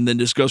 And then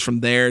just goes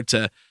from there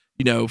to,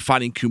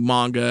 fighting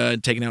Kumanga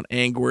and taking out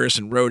Anguirus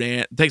and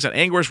Rodan. Takes out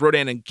Anguirus,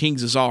 Rodan, and King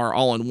Zazar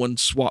all in one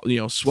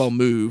swell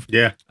move.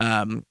 Yeah.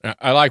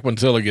 I like when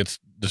Zilla gets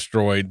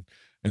destroyed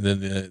and then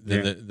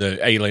the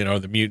alien or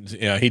the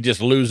mutant, he just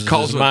loses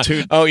his mind.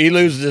 He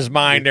loses his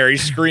mind there.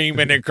 He's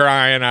screaming and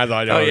crying. I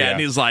thought,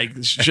 and he's like,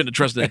 shouldn't have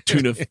trusted that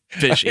tuna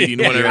fish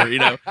eating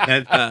whatever,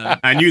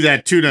 I knew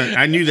that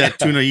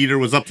tuna eater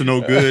was up to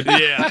no good.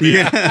 Yeah.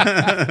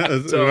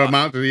 So,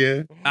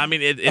 I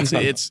mean,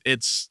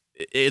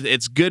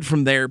 it's good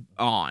from there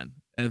on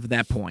at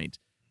that point.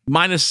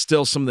 Minus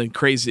still some of the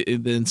crazy,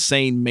 the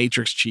insane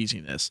Matrix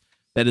cheesiness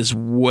that is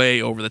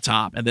way over the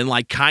top. And then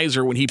like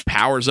Kaiser, when he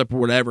powers up or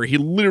whatever, he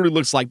literally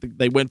looks like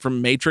they went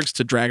from Matrix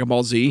to Dragon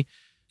Ball Z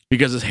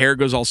because his hair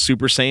goes all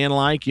Super Saiyan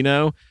like,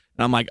 And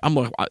I'm like,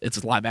 it's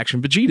a live action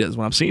Vegeta is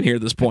what I'm seeing here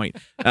at this point.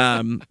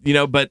 But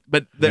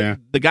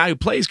the guy who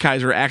plays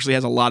Kaiser actually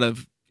has a lot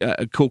of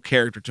a cool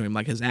character to him.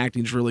 Like his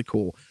acting's really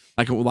cool.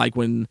 Like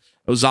when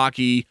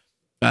Ozaki,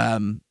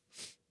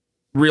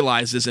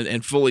 realizes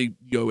and fully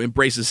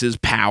embraces his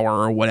power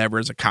or whatever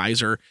as a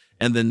Kaiser,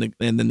 and then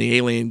the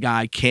alien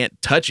guy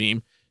can't touch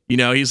him.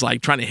 He's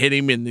like trying to hit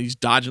him and he's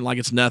dodging like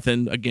it's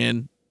nothing.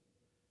 Again,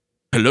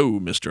 hello,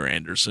 Mr.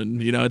 Anderson.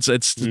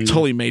 It's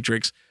totally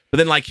Matrix. But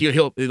then like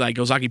he'll like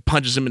Ozaki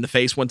punches him in the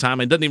face one time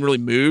and doesn't even really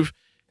move,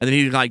 and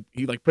then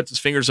he puts his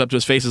fingers up to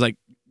his face. Is like,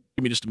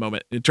 give me just a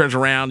moment. And it turns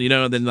around,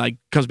 and then like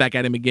comes back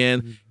at him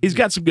again. He's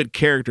got some good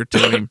character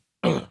to him,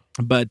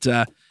 but.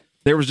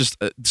 There was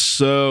just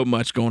so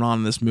much going on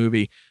in this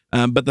movie.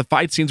 But the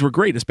fight scenes were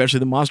great, especially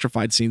the monster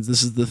fight scenes.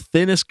 This is the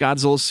thinnest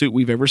Godzilla suit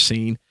we've ever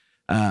seen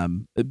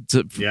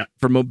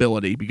for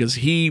mobility because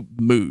he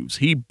moves.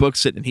 He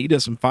books it and he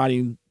does some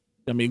fighting.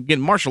 I mean,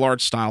 again, martial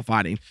arts style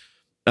fighting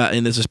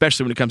in this,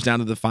 especially when it comes down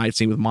to the fight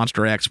scene with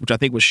Monster X, which I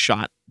think was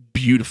shot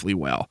beautifully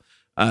well.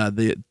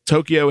 The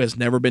Tokyo has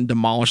never been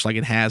demolished like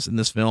it has in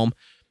this film.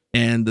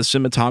 And the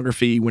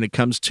cinematography when it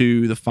comes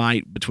to the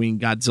fight between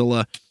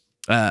Godzilla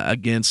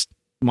against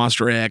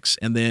Monster X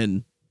and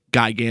then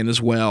Gigan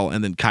as well,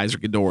 and then Kaiser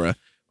Ghidorah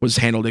was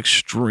handled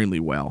extremely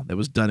well. That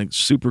was done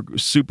super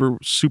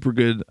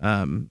good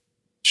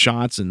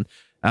shots, and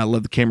I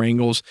love the camera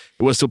angles.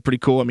 It was still pretty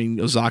cool. I mean,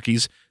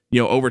 Ozaki's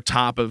over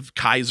top of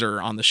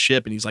Kaiser on the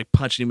ship, and he's like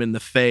punching him in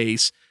the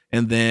face.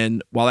 And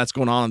then while that's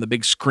going on the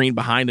big screen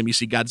behind him, you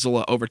see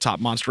Godzilla over top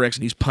Monster X,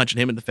 and he's punching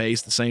him in the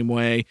face the same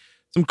way.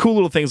 Some cool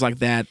little things like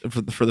that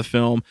for the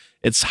film.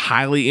 It's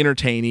highly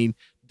entertaining.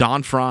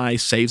 Don Fry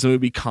saves the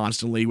movie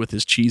constantly with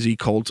his cheesy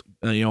cult,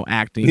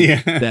 acting.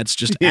 Yeah. That's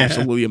just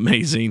absolutely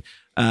amazing.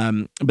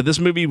 But this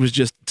movie was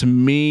just, to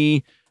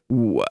me,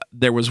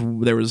 there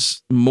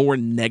was more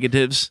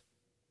negatives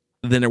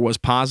than there was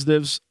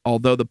positives.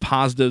 Although the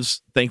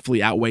positives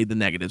thankfully outweighed the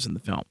negatives in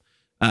the film,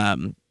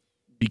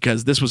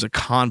 because this was a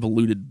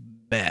convoluted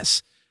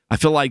mess. I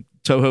feel like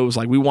Toho was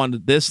like, we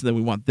wanted this, and then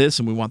we want this,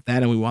 and we want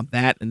that, and we want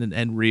that, and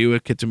Ryuya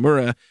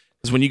Kitamura.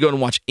 Because when you go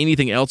and watch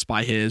anything else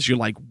by his, you're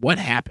like, what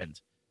happened?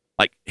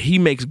 like he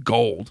makes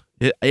gold.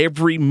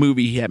 Every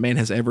movie that man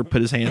has ever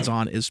put his hands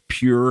on is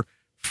pure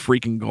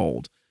freaking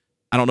gold.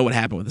 I don't know what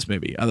happened with this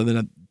movie other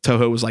than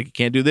Toho was like, you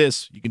can't do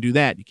this, you can do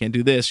that, you can't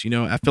do this.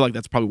 I feel like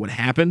that's probably what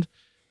happened,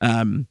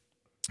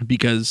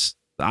 because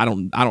I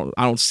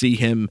don't see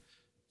him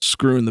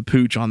screwing the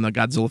pooch on the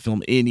Godzilla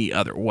film any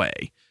other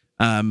way.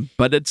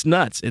 But it's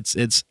nuts.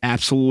 It's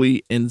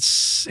absolutely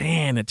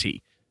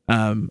insanity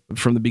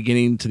from the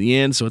beginning to the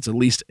end. So it's at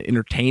least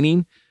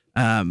entertaining.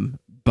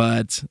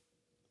 But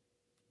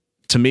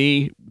to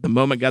me, the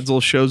moment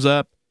Godzilla shows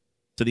up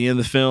to the end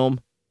of the film,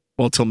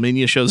 till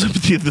Minya shows up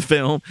at the end of the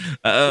film,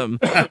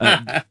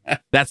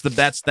 that's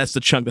the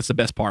chunk. That's the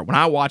best part. When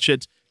I watch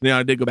it,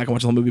 I did go back and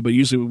watch the whole movie, but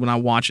usually when I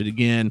watch it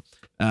again,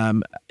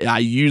 I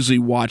usually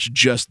watch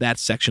just that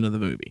section of the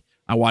movie.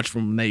 I watch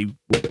from when they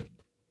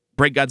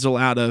break Godzilla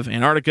out of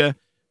Antarctica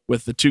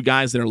with the two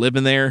guys that are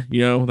living there,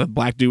 the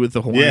black dude with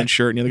the Hawaiian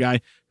shirt and the other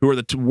guy, who are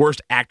the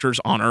worst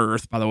actors on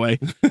earth, by the way.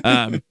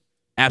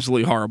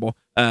 Absolutely horrible.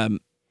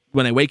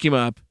 When they wake him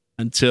up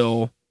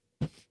until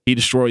he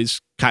destroys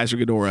Kaiser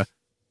Ghidorah,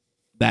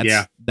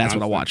 that's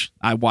what I watch.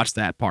 I watch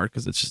that part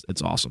because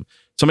it's awesome.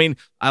 So,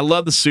 I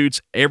love the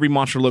suits. Every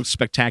monster looks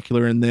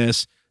spectacular in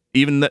this.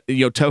 Even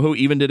Toho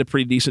even did a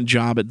pretty decent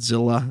job at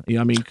Zilla.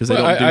 Because they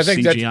don't do I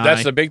think CGI.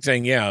 That's the big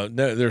thing. Yeah,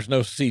 no, there's no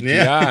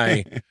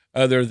CGI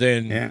other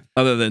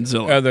than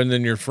Zilla, other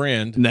than your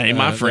friend. Name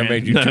my friend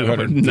made you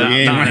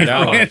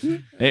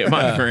 $213. Ain't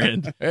my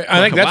friend. I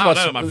think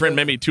that's what my friend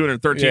made me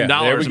 $213.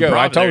 There we go.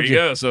 I told you.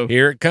 Go. So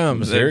here it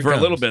comes. For a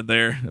little bit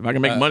there, if I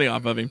can make money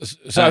off of him.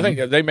 So I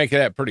think they make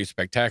that pretty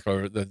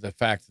spectacular. The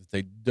fact that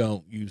they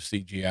don't use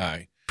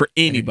CGI for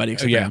anybody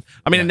except him.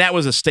 And that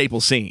was a staple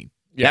scene.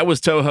 Yeah. That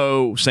was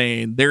Toho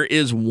saying there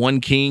is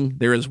one king,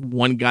 there is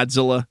one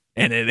Godzilla,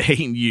 and it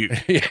ain't you.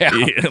 At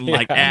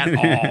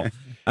all.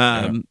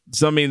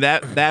 So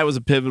that was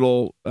a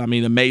pivotal,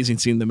 amazing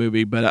scene in the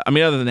movie. But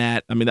other than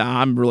that,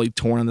 I'm really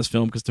torn on this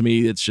film because to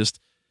me it's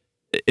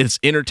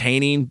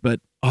entertaining, but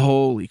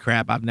holy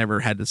crap, I've never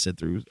had to sit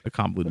through a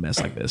convoluted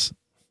mess like this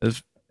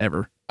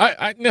ever.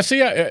 I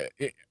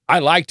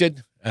liked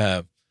it.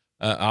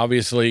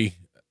 Obviously,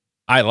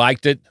 I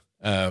liked it.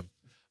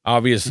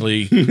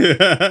 Obviously,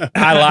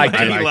 I liked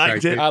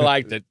it. I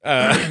liked it.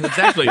 It's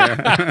actually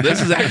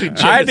this is actually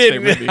I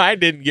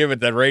didn't give it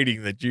the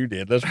rating that you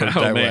did. Let's put it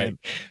that way.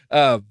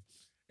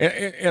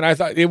 And I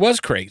thought it was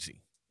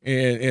crazy.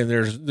 And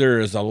there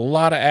is a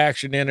lot of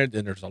action in it,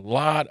 and there's a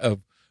lot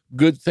of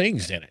good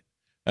things in it.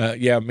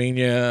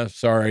 Minya,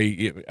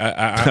 sorry,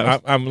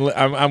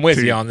 I'm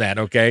with you on that.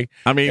 Okay,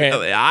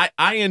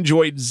 I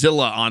enjoyed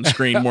Zilla on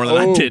screen more than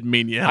I did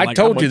Minya. I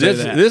told you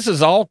this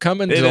is all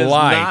coming to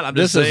light.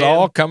 This is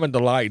all coming to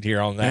light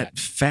here on that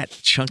fat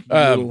chunky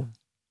little.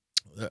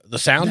 The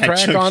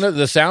soundtrack on it,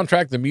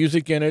 the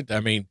music in it.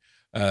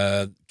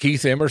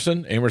 Keith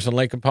Emerson,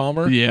 Lake and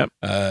Palmer. Yep.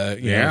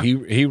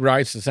 He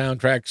writes the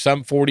soundtrack.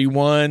 Sum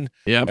 41.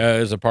 Yep.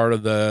 Is a part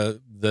of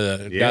the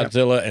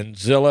Godzilla and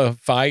Zilla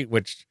fight,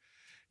 which.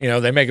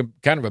 They make a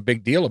kind of a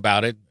big deal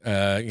about it,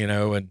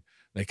 and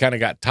they kind of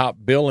got top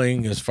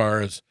billing as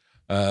far as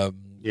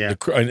in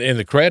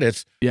the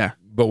credits. Yeah.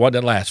 But what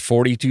did it last?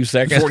 42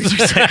 seconds?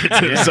 42 seconds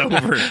it's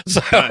over.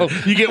 So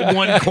you get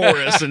one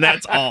chorus and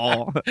that's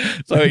all.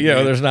 So,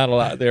 there's not a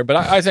lot there. But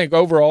I think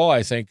overall,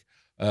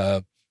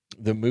 the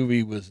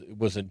movie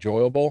was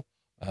enjoyable.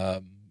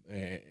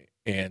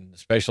 And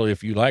especially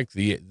if you like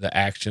the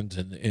actions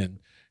and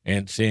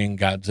seeing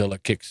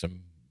Godzilla kick some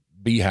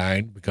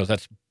behind, because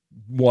that's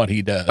what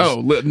he does.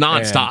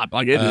 Nonstop.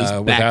 It is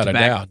without a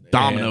doubt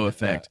domino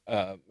effect.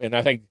 And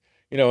I think,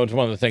 it's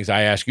one of the things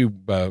I asked you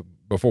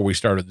before we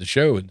started the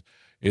show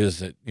is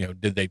that,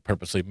 did they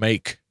purposely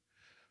make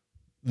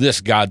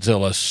this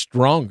Godzilla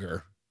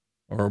stronger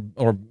or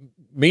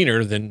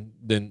meaner than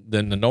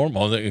the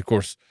normal? And of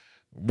course,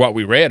 what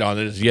we read on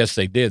it is, yes,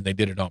 they did. They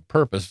did it on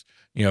purpose,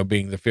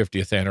 being the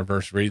 50th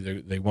anniversary.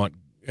 They want,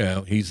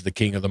 he's the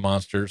king of the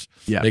monsters.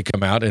 Yeah. They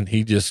come out and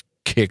he just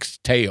kicks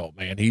tail,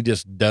 man. He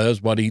just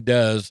does what he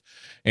does.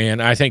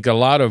 And I think a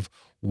lot of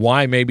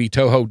why maybe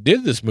Toho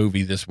did this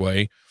movie this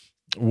way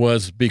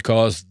was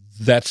because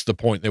that's the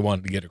point they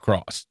wanted to get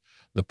across.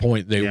 The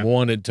point they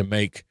wanted to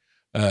make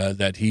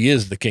that he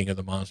is the king of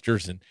the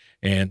monsters,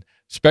 and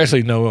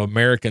especially no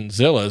American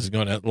Zilla is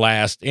going to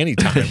last any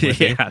time with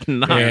him.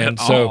 Not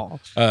all.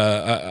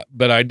 But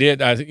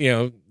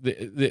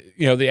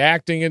the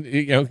acting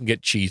can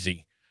get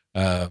cheesy,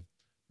 and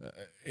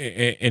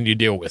you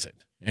deal with it.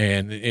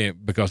 And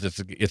because it's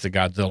a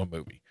Godzilla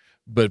movie,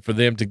 but for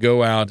them to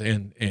go out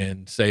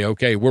and say,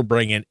 okay, we're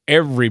bringing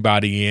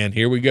everybody in.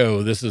 Here we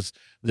go. This is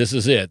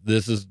it.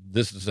 This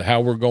is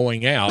how we're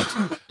going out.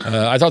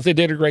 I thought they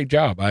did a great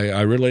job.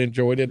 I really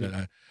enjoyed it,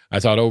 and I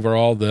thought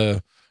overall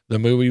the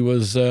movie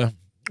was a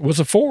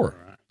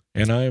 4.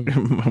 And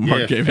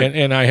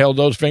I held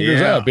those fingers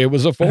up. It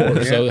was a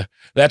 4. So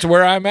that's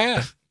where I'm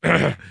at.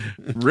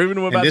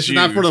 Ruben, what about this you? is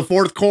not for the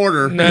fourth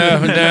quarter. No,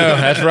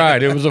 that's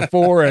right. It was a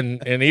 4,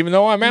 and even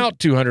though I'm out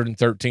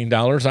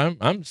 $213,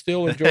 I'm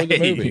still enjoying the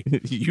movie.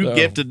 You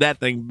gifted that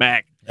thing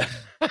back.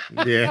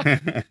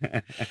 Yeah.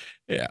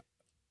 Yeah.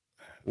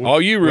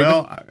 All you, Ruben.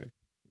 Well,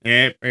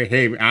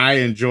 hey, I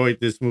enjoyed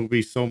this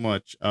movie so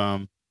much.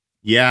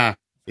 Yeah,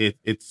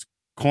 it's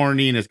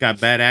corny and it's got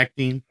bad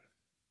acting,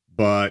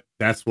 but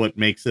that's what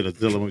makes it a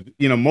Godzilla movie.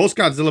 You know, most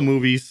Godzilla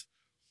movies,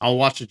 I'll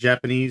watch the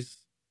Japanese,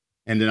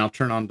 and then I'll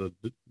turn on the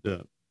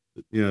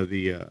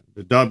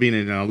dubbing,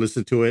 and I'll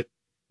listen to it,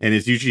 and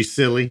it's usually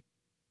silly.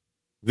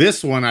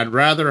 This one, I'd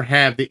rather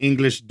have the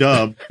English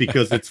dub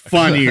because it's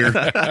funnier.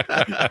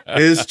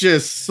 It's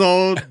just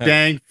so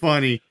dang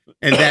funny,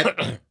 and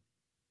that.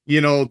 You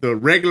know, the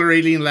regular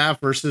alien laugh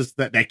versus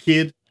that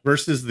kid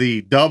versus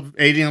the dub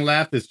alien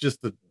laugh is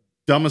just the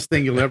dumbest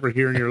thing you'll ever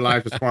hear in your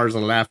life as far as a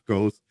laugh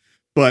goes.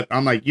 But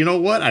I'm like, you know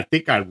what? I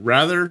think I'd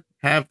rather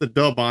have the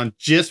dub on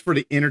just for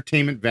the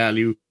entertainment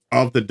value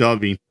of the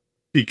dubbing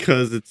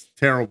because it's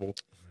terrible.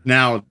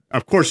 Now,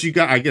 of course,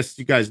 I guess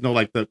you guys know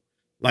like the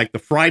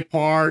Fry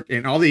part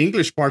and all the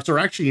English parts are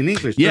actually in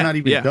English. They're not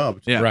even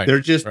dubbed. Yeah. Right. They're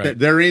just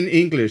they're in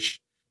English.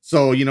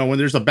 So, you know, when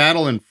there's a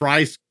battle and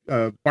Fry's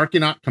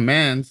barking out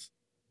commands,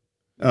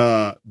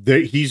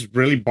 he's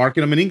really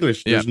barking them in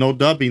English. There's no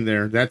dubbing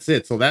there. That's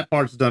it. So that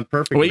part's done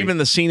perfectly. Well, even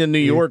the scene in New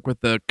York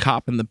with the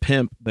cop and the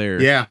pimp there.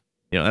 Yeah.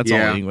 You know, that's all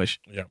English.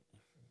 Yeah.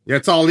 Yeah,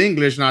 it's all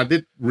English. And I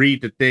did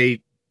read that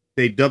they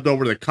dubbed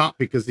over the cop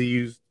because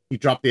he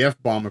dropped the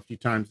F-bomb a few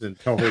times and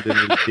Toho didn't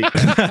really speak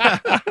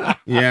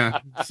that. Yeah.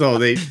 So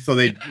they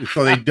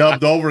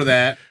dubbed over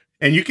that.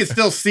 And you can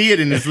still see it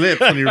in his lips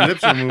when your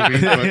lips are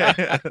moving.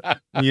 But,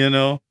 you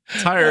know.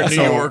 Tired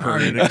New Yorker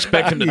and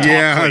expect him to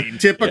talk clean.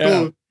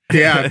 Typical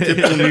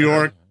New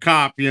York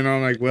cop, you know,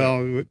 like,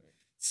 well,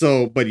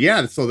 so, but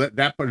yeah, so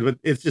that part, but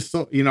it's just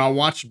so, you know, I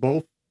watched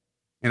both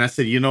and I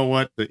said, you know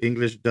what, the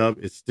English dub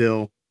is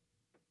still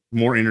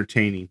more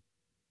entertaining.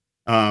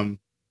 And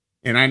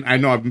I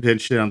know I've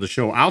mentioned it on the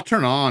show. I'll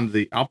turn on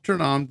the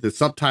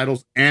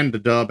subtitles and the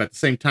dub at the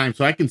same time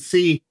so I can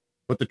see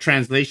what the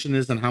translation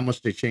is and how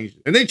much they changed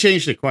it. And they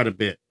changed it quite a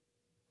bit.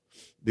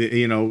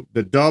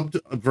 The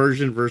dubbed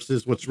version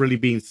versus what's really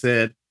being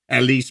said,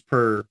 at least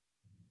per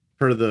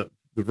the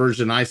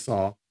version I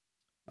saw,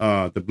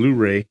 the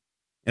Blu-ray,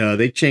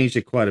 they changed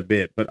it quite a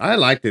bit, but I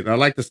liked it. I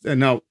like this.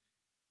 And now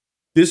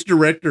this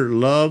director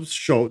loves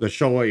the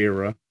Showa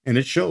era, and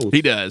it shows.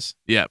 He does.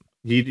 Yeah.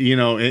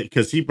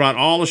 Because he brought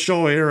all the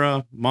Showa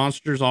era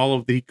monsters, all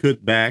of he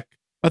could back.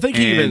 I think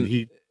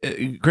he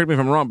correct me if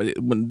I'm wrong, but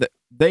when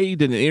they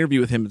did an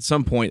interview with him at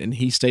some point, and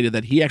he stated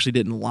that he actually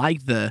didn't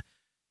like the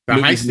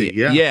heisty,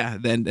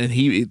 and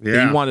he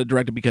wanted to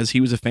direct it because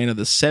he was a fan of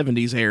the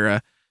 70s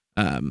era.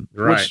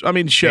 Which I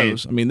mean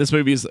shows. I mean, this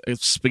movie is a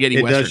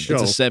spaghetti western.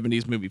 It's a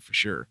 70s movie for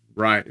sure.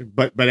 Right,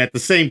 but at the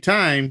same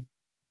time,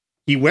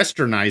 he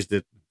westernized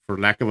it, for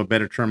lack of a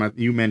better term.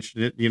 You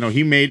mentioned it. You know,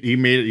 he made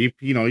it.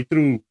 He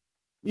threw,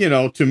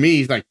 to me,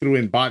 he's like threw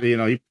in body.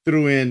 He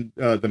threw in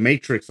the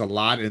Matrix a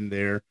lot in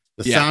there.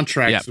 The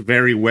soundtrack's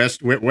very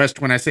west.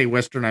 When I say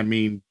western, I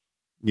mean,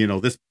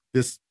 this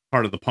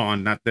part of the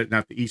pond, not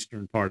the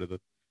eastern part of the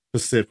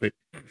Pacific.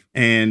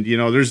 And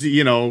there's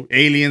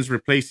aliens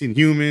replacing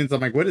humans.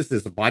 I'm like, what is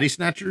this, the Body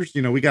Snatchers?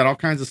 We got all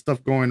kinds of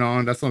stuff going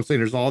on. That's what I'm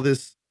saying. There's all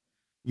this,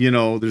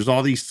 there's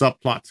all these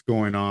subplots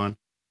going on,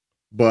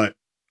 but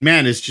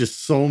man, it's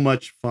just so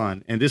much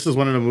fun. And this is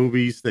one of the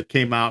movies that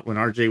came out when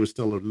RJ was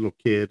still a little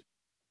kid,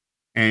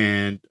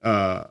 and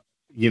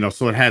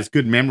so it has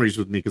good memories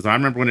with me, because I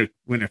remember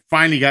when it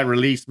finally got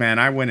released, man.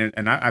 I went in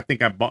and I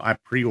think I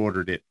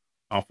pre-ordered it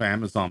off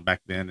Amazon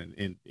back then,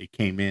 and it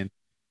came in.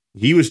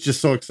 He was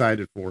just so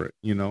excited for it,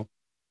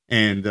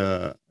 and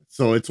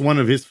so it's one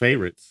of his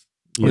favorites.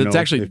 It's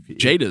actually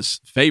Jada's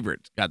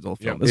favorite Godzilla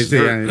film. This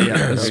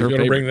is her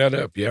favorite. Bring that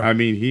up. Yeah, I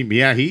mean, he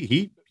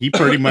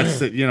pretty much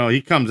said,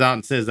 he comes out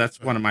and says that's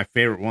one of my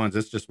favorite ones.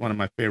 That's just one of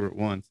my favorite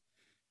ones.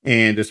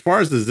 And as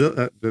far as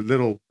the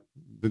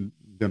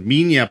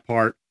Minya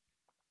part,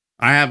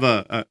 I have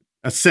a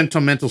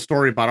sentimental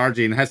story about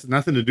RJ, and it has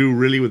nothing to do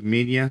really with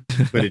Minya,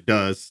 but it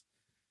does.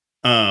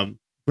 When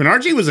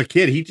RJ was a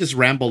kid, he just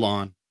rambled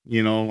on,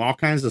 all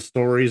kinds of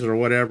stories or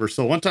whatever.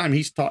 So one time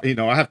he's taught,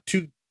 I have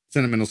two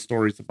sentimental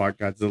stories about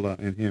Godzilla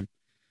and him.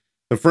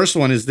 The first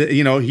one is that,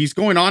 he's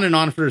going on and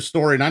on for his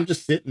story, and I'm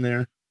just sitting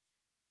there.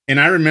 And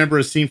I remember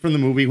a scene from the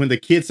movie when the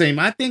kid's saying,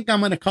 I think I'm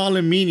going to call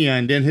him Minya.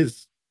 And then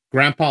his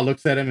grandpa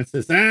looks at him and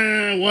says,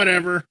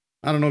 whatever.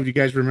 I don't know if you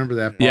guys remember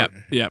that part.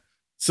 Yeah.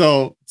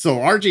 So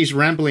RJ's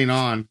rambling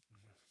on,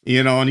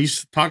 and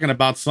he's talking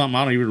about something.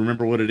 I don't even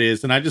remember what it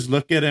is. And I just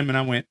look at him and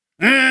I went,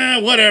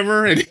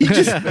 whatever. And he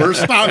just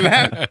burst out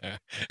laughing.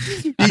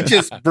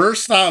 Because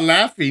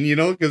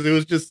it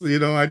was just,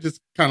 I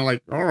just kind of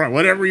like, all right,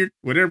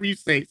 whatever you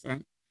say,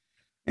 son.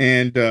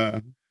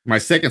 And my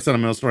second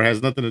sentimental story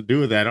has nothing to do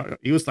with that.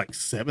 He was like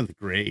 7th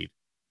grade.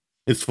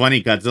 It's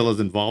funny, Godzilla's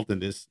involved in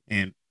this.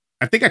 And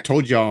I think I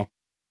told y'all,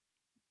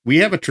 we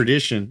have a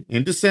tradition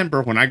in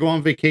December when I go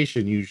on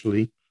vacation,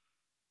 usually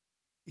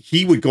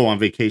he would go on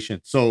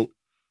vacation. So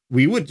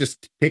we would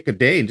just pick a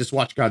day and just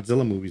watch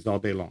Godzilla movies all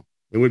day long.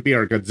 It would be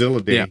our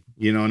Godzilla day, and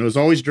it was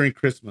always during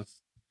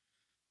Christmas.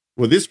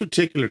 Well, this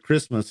particular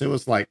Christmas, it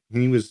was like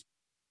he was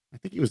I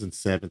think he was in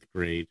 7th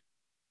grade.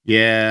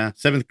 Yeah,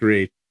 7th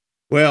grade.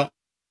 Well,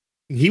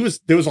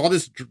 there was all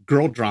this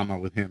girl drama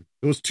with him.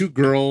 There was 2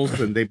 girls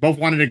and they both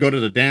wanted to go to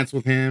the dance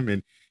with him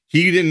and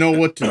he didn't know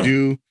what to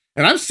do.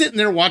 And I'm sitting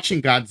there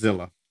watching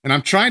Godzilla and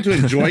I'm trying to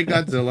enjoy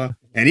Godzilla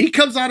and he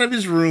comes out of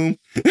his room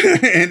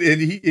and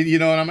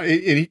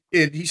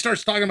he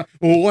starts talking about,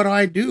 well,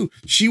 what do?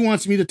 She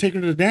wants me to take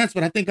her to the dance,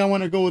 but I think I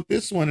want to go with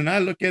this one. And I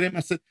look at him, I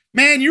said,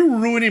 man, you're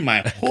ruining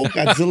my whole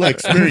Godzilla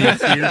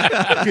experience here.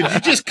 Could you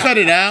just cut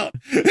it out?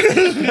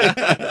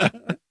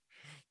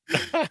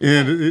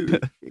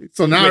 And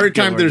so now every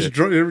time there's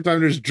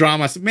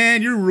drama, I said,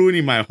 man, you're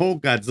ruining my whole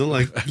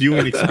Godzilla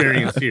viewing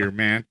experience here,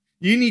 man.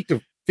 You need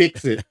to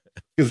fix it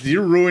because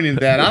you're ruining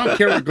that. I don't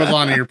care what goes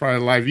on in your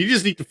private life. You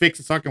just need to fix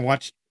it so I can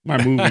watch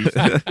my movies.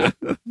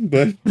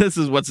 But this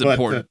is what's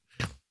important.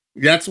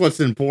 That's what's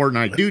important.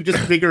 I do just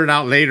figure it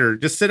out later.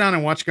 Just sit down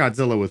and watch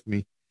Godzilla with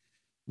me.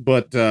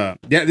 But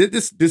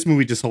this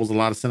movie just holds a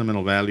lot of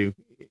sentimental value,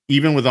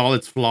 even with all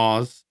its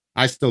flaws.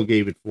 I still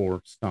gave it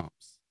 4 stomps.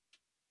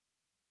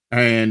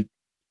 And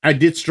I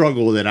did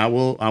struggle with it. I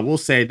will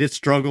say I did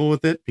struggle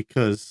with it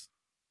because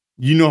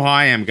you know how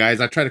I am, guys.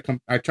 I try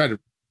to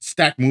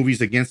stack movies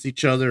against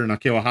each other and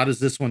okay, well, how does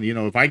this one,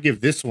 if I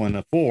give this one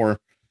a 4,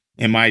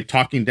 am I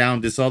talking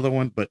down this other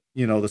one? But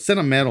the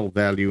sentimental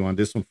value on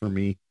this one for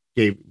me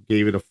gave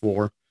it a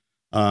 4.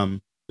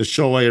 The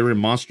Showa era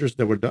monsters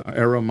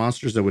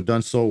that were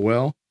done so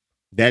well,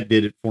 that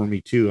did it for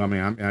me too. I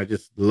mean, I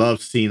just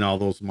love seeing all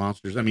those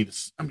monsters. I mean,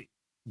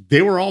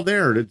 they were all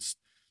there. It's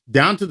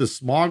down to the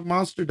smog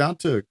monster, down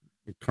to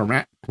am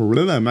I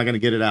going to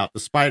get it out? The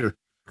spider,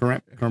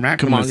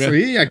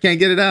 Komanga. I can't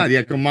get it out.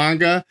 Yeah,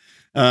 Komanga.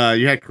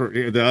 You had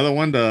the other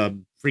one, the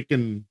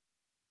freaking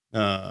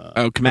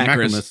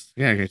Kamacuras.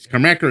 Yeah,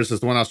 Kamacuras is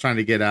the one I was trying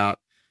to get out.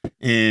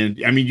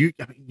 And I mean, you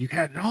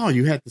had it all.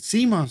 You had the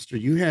sea monster.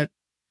 You had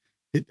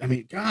it. I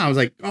mean, God, I was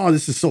like, oh,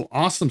 this is so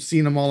awesome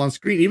seeing them all on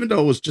screen, even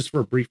though it was just for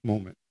a brief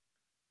moment.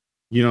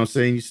 You know what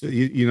I'm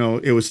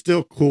saying? It was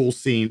still cool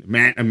seeing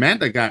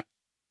Amanda got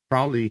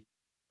probably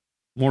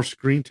more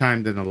screen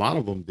time than a lot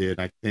of them did,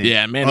 I think.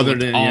 Yeah, Amanda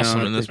looked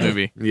awesome in this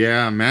movie.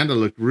 Yeah, Amanda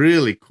looked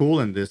really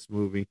cool in this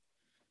movie.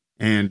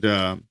 And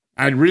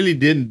I really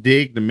didn't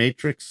dig the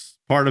Matrix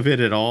part of it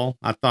at all.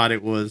 I thought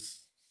it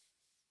was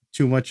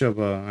too much of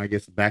a, I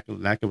guess,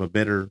 lack of a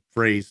better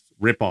phrase,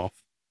 ripoff.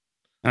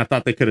 I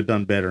thought they could have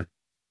done better.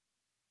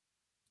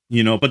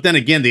 But then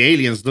again, the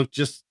aliens look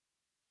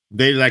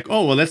they're like,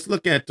 oh, well, let's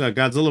look at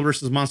Godzilla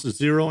versus Monster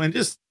Zero and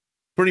just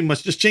pretty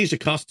much just change the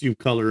costume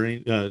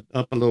coloring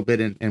up a little bit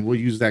and we'll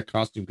use that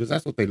costume because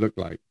that's what they look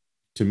like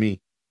to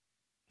me.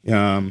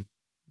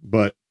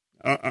 But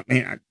I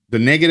mean, the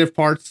negative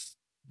parts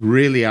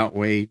really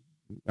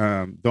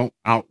don't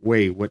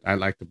outweigh what I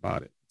liked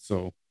about it.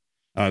 So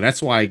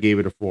that's why I gave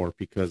it a 4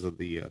 because of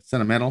the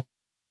sentimental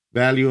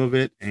value of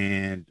it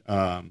and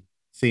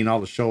seeing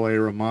all the Showa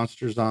era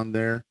monsters on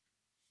there.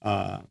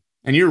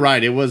 And you're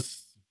right,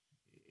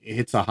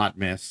 it's a hot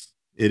mess.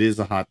 It is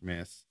a hot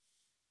mess.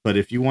 But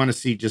if you want to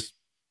see just,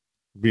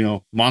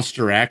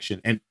 monster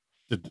action and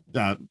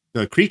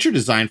the creature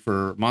design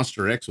for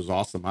Monster X was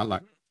awesome. I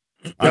loved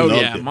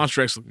it.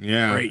 Monster X looked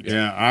great.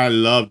 Yeah, I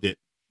loved it.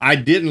 I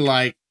didn't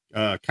like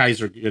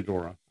Kaiser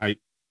Ghidorah.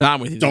 I'm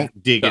with you.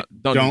 Don't dig it.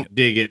 Don't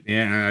dig it.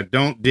 Yeah, I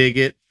don't dig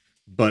it.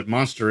 But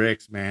Monster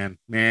X, man,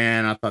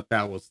 I thought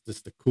that was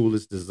just the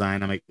coolest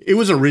design. I'm like, it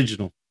was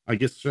original. I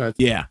guess.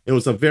 Yeah, it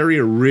was a very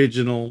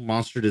original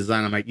monster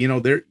design. I'm like,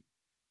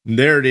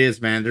 there it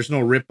is, man. There's no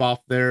rip off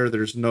there.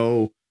 There's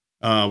no,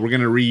 we're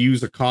going to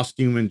reuse a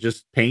costume and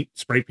just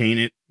spray paint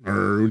it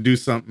or do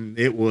something.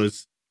 It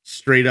was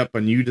straight up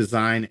a new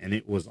design and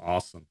it was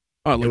awesome.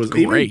 Oh, it was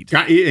great.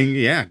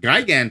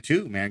 Gigan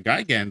too, man.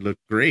 Gigan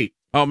looked great.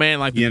 Oh man,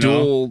 like the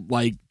dual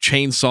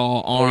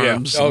chainsaw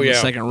arms. Oh yeah. The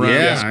second row.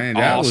 Yeah, and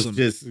that was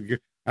just.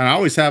 And I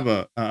always have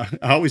a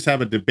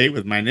debate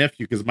with my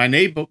nephew because my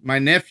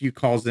nephew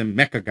calls him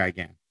Mecha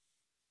Gigan.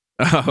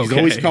 Okay. He's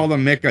always called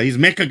him Mecha. He's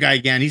Mecha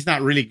Gigan. He's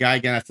not really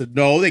Gigan. I said,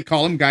 no, they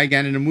call him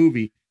Gigan in the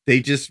movie.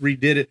 They just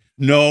redid it.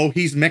 No,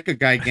 he's Mecha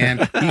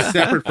Gigan. He's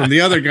separate from the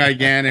other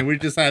Gigan. And we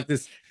just have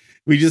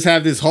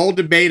this whole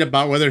debate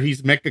about whether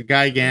he's Mecha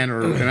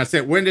Gigan and I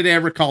said, when did they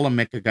ever call him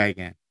Mecha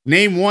Gigan?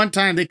 Name one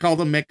time they called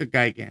him Mecha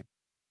Gigan.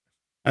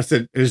 I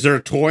said, is there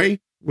a toy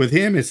with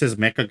him? It says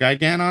Mecha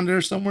Gigan on there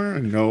somewhere.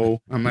 And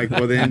no, I'm like,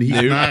 well then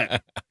he's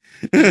not.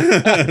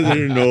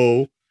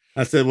 No.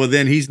 I said, well,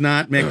 then he's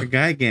not Mecha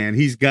Gigan.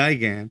 He's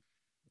Gigan.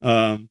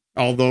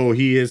 Although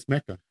he is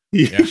Mecha.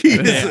 This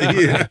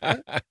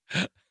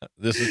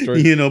is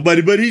true.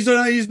 But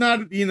he's not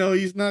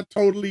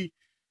totally,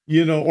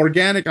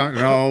 organic.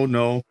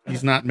 No,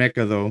 he's not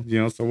Mecha though.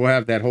 So we'll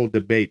have that whole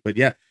debate. But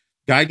yeah,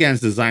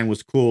 Gigan's design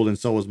was cool, and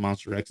so was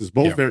Monster X's.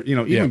 Both very,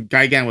 even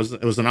Gigan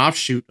was an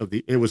offshoot of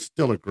it was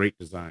still a great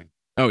design.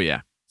 Oh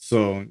yeah.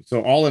 So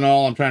all in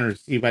all, I'm trying to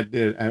see if I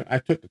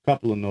took a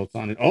couple of notes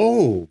on it.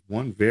 Oh,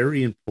 one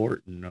very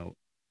important note.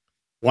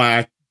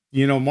 Why,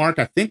 Mark,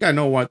 I think I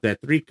know what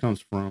that 3 comes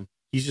from.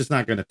 He's just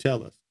not going to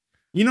tell us.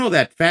 You know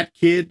that fat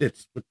kid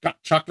that's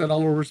got chocolate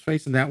all over his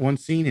face in that one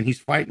scene, and he's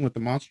fighting with the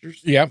monsters.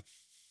 Yeah.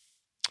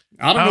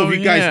 I don't know if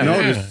you guys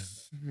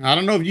noticed. I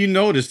don't know if you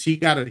noticed. He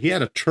had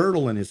a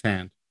turtle in his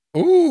hand.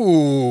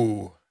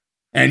 Ooh.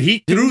 And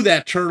he threw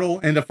that turtle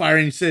in the fire,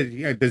 and he said,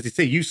 "Yeah, does he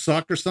say you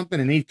suck or something?"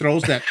 And he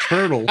throws that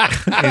turtle in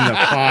the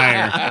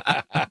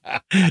fire.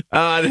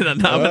 I didn't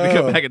know. I'm gonna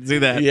go back and see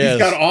that. He's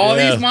got all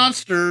these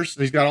monsters.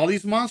 He's got all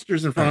these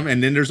monsters in front of him,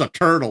 and then there's a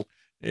turtle.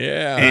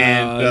 Yeah.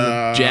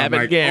 And jab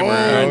at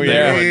Gamera.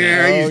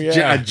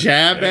 A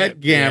jab at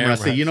Gamera.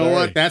 So you know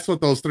what? That's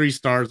what those 3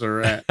 stars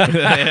are at.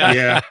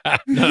 Yeah.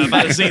 If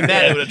I'd have seen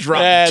that, it would have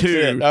dropped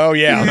 2. Oh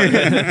yeah.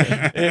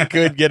 It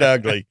could get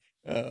ugly.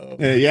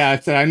 Yeah, I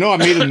said I know I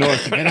made a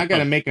note, and I got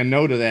to make a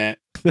note of that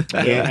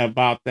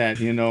about that.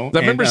 You know, I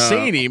remember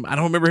seeing him. I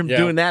don't remember him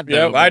doing that.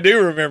 Yeah, I do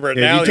remember it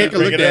now. You take a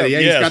look at it. Yeah,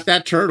 he's got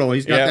that turtle.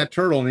 He's got that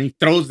turtle, and he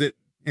throws it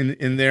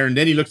in there, and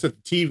then he looks at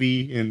the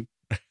TV and.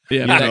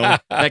 Yeah,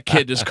 that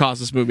kid just cost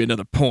this movie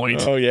another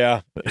point. Oh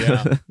yeah.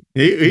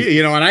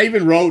 You know, and I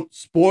even wrote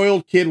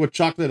 "spoiled kid with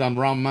chocolate on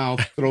round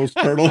mouth throws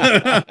turtle."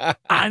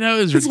 I know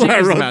it's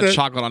ridiculous amount of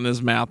chocolate on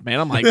his mouth, man.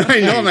 I'm like, I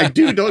know, I'm like,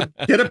 dude, don't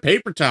get a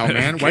paper towel,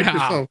 man. Wipe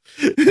yourself.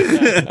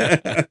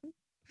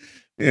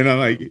 You know,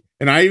 like,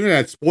 and I even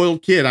had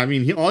spoiled kid. I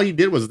mean, all he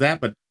did was that,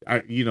 but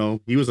he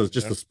was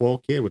just a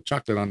spoiled kid with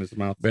chocolate on his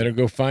mouth. Better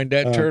go find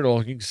that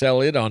turtle. You can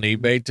sell it on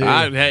eBay too.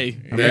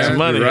 Make some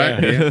money,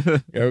 right? Yeah.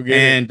 Go get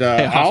and it.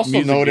 I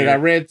also noted, I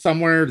read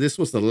somewhere this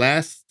was the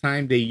last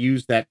time they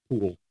used that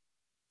pool.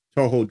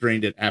 Toho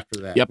drained it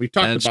after that. Yep, we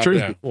talked about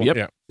this before.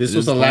 Yep. This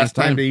was the last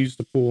time they used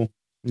the pool.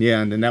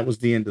 Yeah, and then that was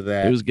the end of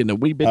that. It was getting a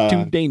wee bit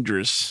too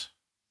dangerous.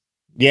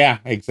 Yeah,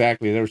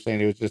 exactly. They were saying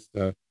it was just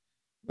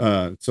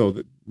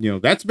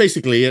that's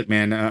basically it,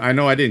 man. I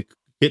know I didn't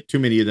hit too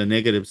many of the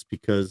negatives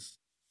because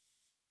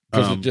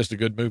it's just a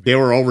good movie. They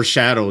were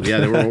overshadowed. Yeah,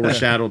 they were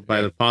overshadowed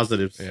by the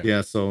positives.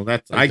 Yeah, so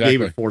that's I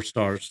gave it 4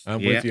 stars.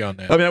 I'm with you on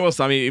that. I mean,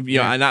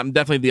 I'm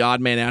definitely the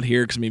odd man out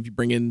here because if you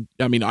bring in,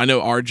 I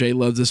know RJ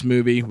loves this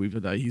movie.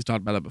 He's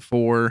talked about it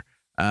before.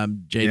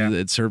 Jada,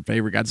 it's her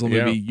favorite Godzilla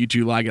movie. You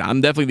two like it.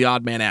 I'm definitely the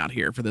odd man out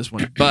here for this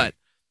one. But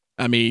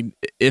I mean,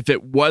 if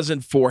it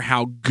wasn't for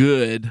how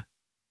good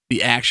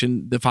the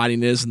action, the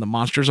fighting is, and the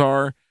monsters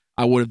are,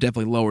 I would have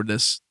definitely lowered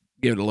this,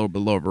 give it a little bit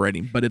lower of a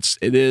rating. But it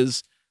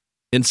is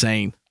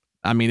insane.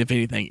 I mean, if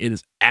anything, it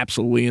is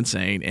absolutely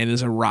insane and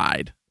is a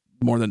ride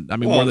more than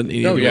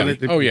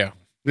anything. Oh yeah.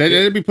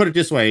 Let me put it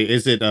this way: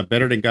 is it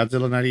better than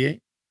Godzilla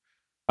 '98?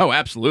 Oh,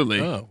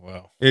 absolutely. Oh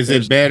well. Is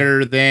it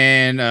better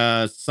than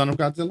Son of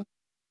Godzilla?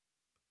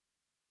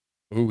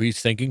 Oh,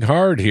 he's thinking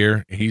hard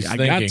here. I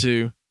got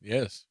to.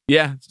 Yes.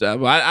 Yeah.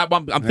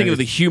 I'm thinking of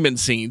the human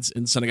scenes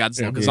in Son of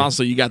Godzilla because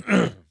also you got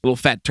little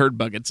fat turd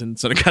buckets in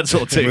Son of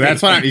Godzilla too. Well,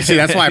 that's why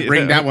that's why I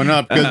bring that one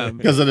up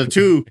because of the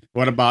 2.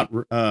 What about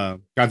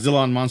Godzilla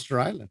on Monster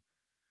Island?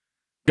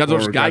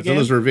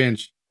 Godzilla's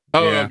Revenge.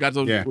 Oh, yeah.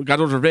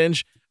 Godzilla's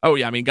Revenge. Oh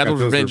yeah, I mean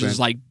Godzilla's Revenge is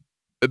like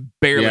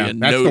barely a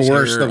nose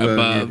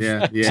above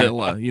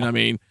Godzilla. You know what I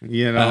mean? And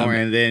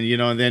then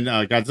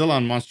Godzilla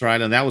on Monster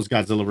Island. That was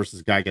Godzilla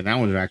versus Gigan. That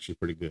one was actually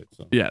pretty good.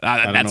 So yeah,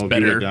 that's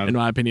better in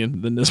my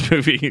opinion than this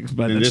movie.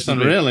 But this one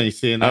really,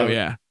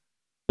 yeah,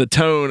 the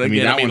tone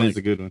again. That one is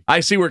a good one.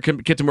 I see where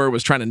Kitamura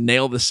was trying to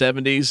nail the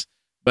 70s,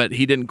 but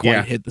he didn't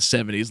quite hit the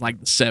 70s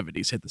like the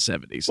 70s hit the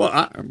 70s.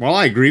 Well,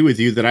 I agree with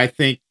you that I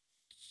think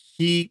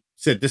he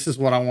said, "This is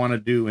what I want to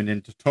do," and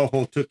then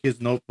Toho took his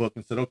notebook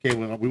and said, "Okay,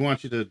 well, we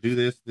want you to do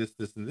this, this,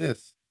 this, and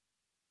this,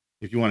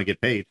 if you want to get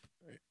paid."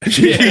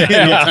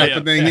 Type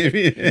of thing.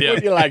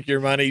 If you like your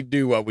money,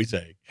 do what we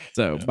say.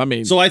 So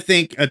I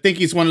think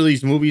he's one of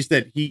these movies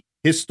that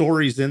his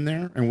story's in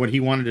there and what he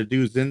wanted to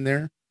do is in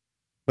there,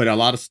 but a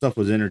lot of stuff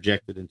was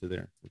interjected into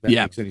there. If that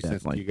makes any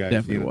sense to you guys.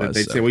 Definitely was.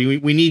 They'd say, "Well,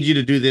 we need you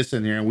to do this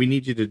in here, and we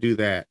need you to do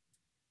that."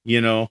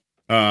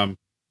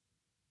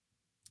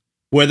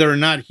 Whether or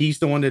not he's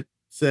the one that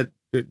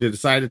they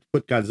decided to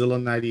put Godzilla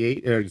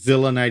 98 or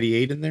Zilla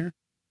 98 in there.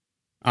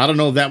 I don't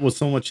know if that was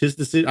so much his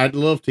decision. I'd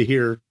love to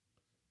hear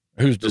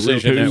whose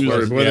decision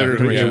whether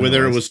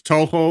it was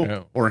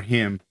Toho or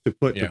him to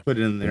put it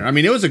in there. I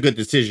mean, it was a good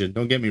decision.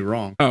 Don't get me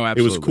wrong. Oh,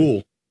 absolutely. It was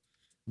cool.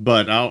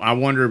 But I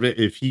wonder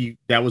if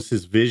that was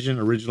his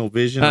original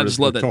vision. I just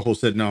love that Toho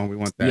said, "No, we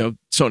want that."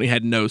 Sony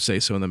had no say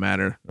so in the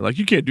matter. They're like,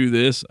 "You can't do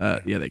this."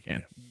 Yeah, they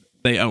can.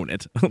 They own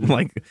it.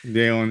 Like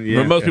they own.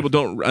 Yeah, most people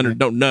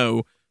don't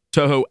know.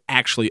 Toho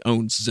actually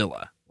owns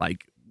Zilla.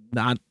 Like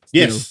not.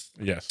 Yes.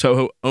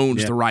 Toho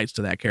owns the rights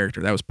to that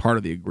character. That was part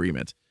of the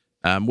agreement,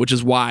 which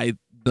is why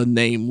the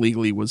name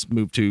legally was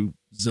moved to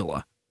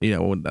Zilla.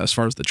 As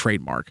far as the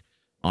trademark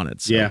on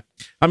it. So, yeah.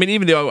 I mean,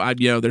 even though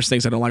there's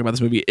things I don't like about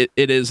this movie,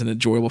 it is an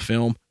enjoyable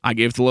film. I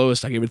gave it the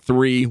lowest. I gave it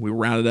 3. We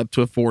rounded up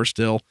to a 4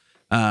 still.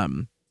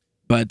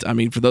 But I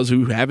mean, for those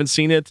who haven't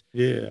seen it,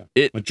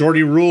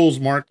 majority rules,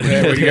 Mark.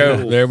 There we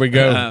go. There we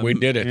go. We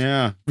did it.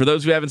 Yeah. For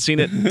those who haven't seen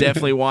it,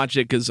 definitely watch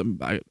it because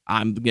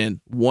I'm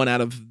again one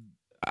out of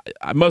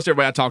most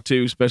everybody I talk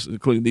to, especially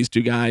including these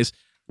 2 guys,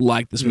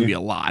 like this movie a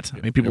lot. I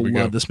mean, people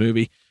love this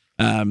movie.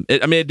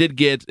 It did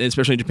get,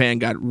 especially in Japan,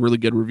 got really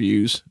good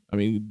reviews. I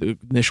mean, the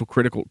initial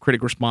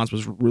critic response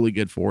was really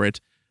good for it.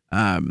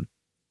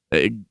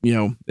 It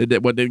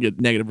didn't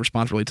get negative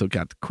response really until it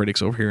got the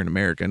critics over here in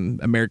America.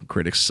 And American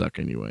critics suck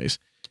anyways.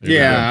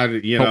 Yeah,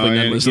 hopefully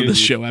none listen to this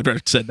show after I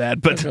said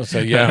that. But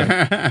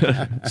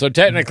yeah. So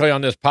technically,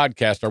 on this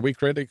podcast, are we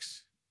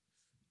critics?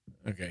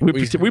 Okay,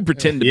 we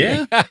pretend to be.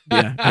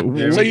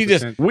 Yeah. So you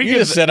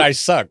just said I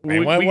suck,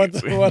 man.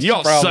 What's y'all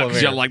the problem suck.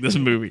 here? Y'all like this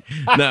movie?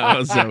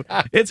 No, so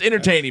it's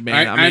entertaining,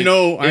 man. I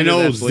know.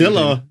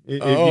 Zilla.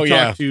 If you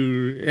talk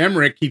to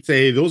Emmerich, he'd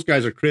say those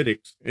guys are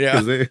critics. Yeah.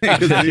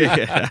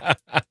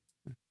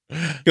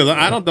 Because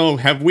I don't know.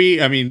 Have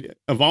we? I mean,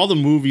 of all the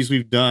movies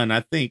we've done, I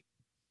think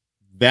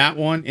that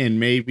one and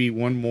maybe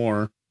one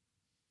more,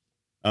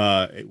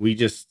 we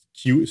just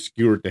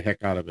skewered the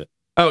heck out of it.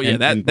 Oh yeah,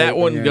 that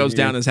one goes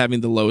down as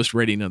having the lowest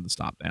rating of the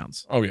stop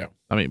downs. Oh yeah,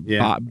 I mean,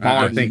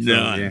 I think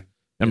none. so, yeah.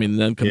 I mean,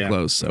 none come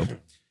close. So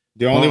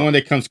the only one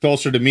that comes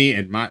closer to me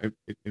in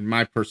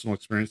my personal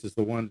experience is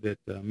the one that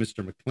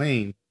Mr.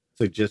 McLean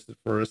suggested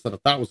for us that I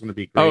thought was going to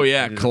be great. Oh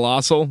yeah,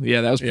 Colossal.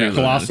 Yeah, that was pretty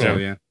Colossal.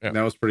 Yeah,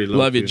 that was pretty low.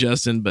 Love you, too.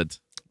 Justin, but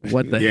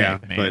what the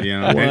heck,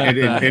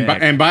 man?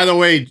 But and by the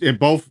way,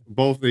 both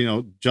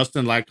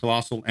Justin liked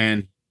Colossal,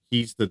 and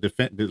he's the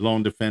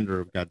lone defender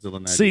of Godzilla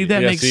 98. See,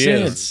 that makes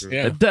sense.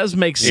 Yeah. It does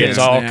make sense. It's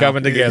all now.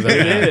 coming together.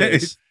 It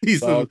is.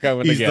 He's the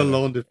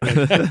lone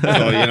defender.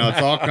 So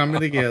it's all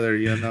coming together.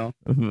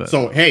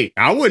 So hey,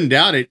 I wouldn't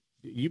doubt it.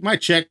 You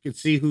might check and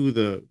see who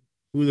the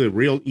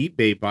real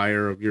eBay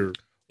buyer of your.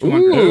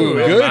 Ooh,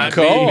 good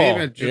call.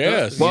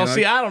 Yes. Well,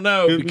 see, I don't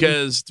know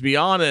because to be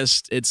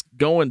honest, it's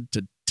going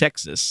to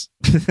Texas.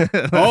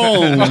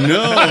 Oh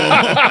no,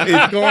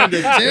 it's going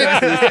to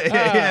Texas.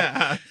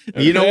 Yeah.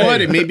 You know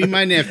what? It may be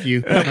my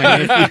nephew.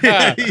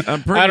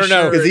 I'm pretty I don't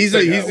know. Because he's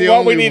the what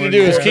only we need one. to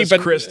do is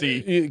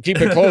Christie. keep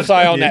a close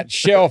eye on that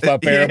shelf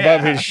up there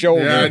above his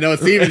shoulder. Yeah, I know.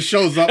 It even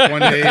shows up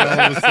one day all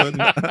of a sudden.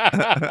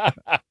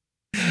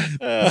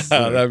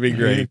 That'd be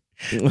great.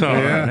 All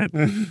right.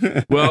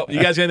 Well,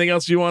 you guys got anything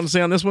else you want to say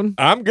on this one?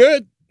 I'm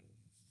good.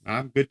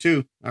 I'm good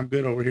too. I'm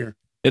good over here.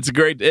 It's a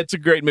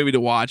great movie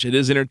to watch. It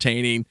is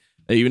entertaining.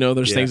 Even though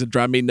there's things that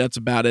drive me nuts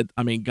about it.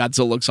 I mean,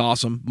 Godzilla looks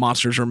awesome.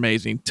 Monsters are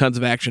amazing. Tons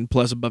of action.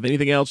 Plus, above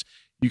anything else,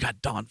 you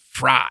got Don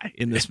Fry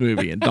in this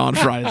movie, and Don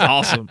Fry is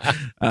awesome.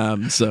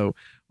 So,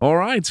 all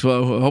right.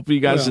 So, hopefully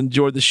you guys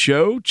enjoyed the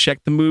show.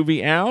 Check the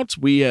movie out.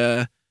 We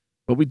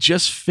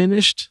just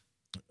finished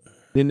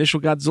the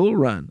initial Godzilla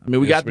run. I mean,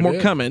 we got more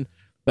coming,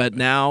 but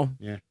now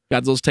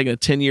Godzilla's taking a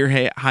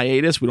 10-year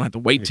hiatus. We don't have to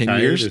wait 10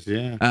 years.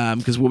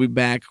 Because we'll be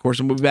back. Of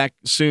course, we'll be back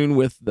soon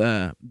with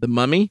the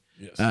Mummy.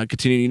 Yes.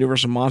 Continuing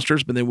Universal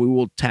Monsters, but then we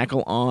will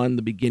tackle on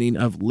the beginning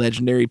of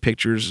Legendary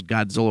Pictures'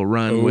 Godzilla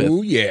run with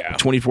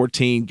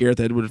 2014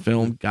 Gareth Edwards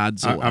film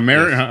Godzilla.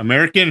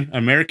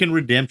 American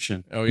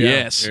Redemption. Oh yeah,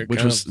 yes,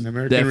 which was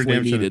American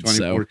Redemption needed.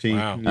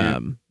 2014.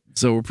 So,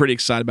 so we're pretty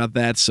excited about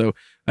that. So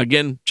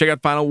again, check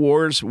out Final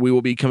Wars. We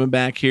will be coming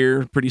back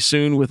here pretty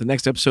soon with the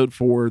next episode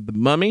for The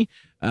Mummy,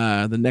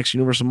 the next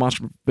Universal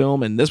Monster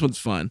film, and this one's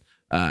fun.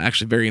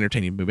 Actually, very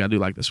entertaining movie. I do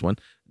like this one.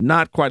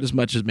 Not quite as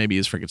much as maybe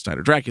as Frankenstein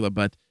or Dracula,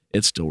 but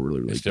it's still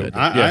really, really good.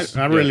 I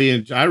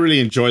really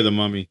enjoy The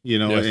Mummy,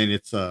 and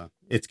it's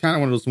kind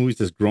of one of those movies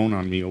that's grown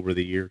on me over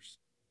the years.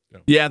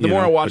 Yeah, the more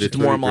I watch it, the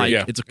more I'm like,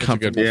 it's a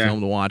comfortable film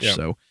to watch. Yeah.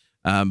 So,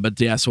 so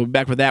we'll be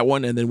back with that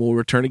one, and then we'll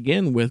return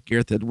again with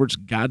Gareth Edwards'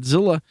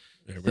 Godzilla.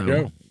 There we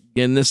go.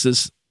 Again, this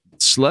is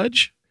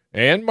Sludge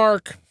and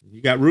Mark.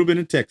 You got Ruben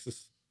in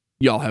Texas.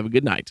 Y'all have a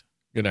good night.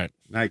 Good night.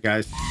 Night,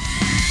 guys.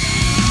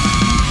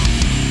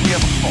 We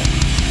have a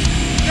home.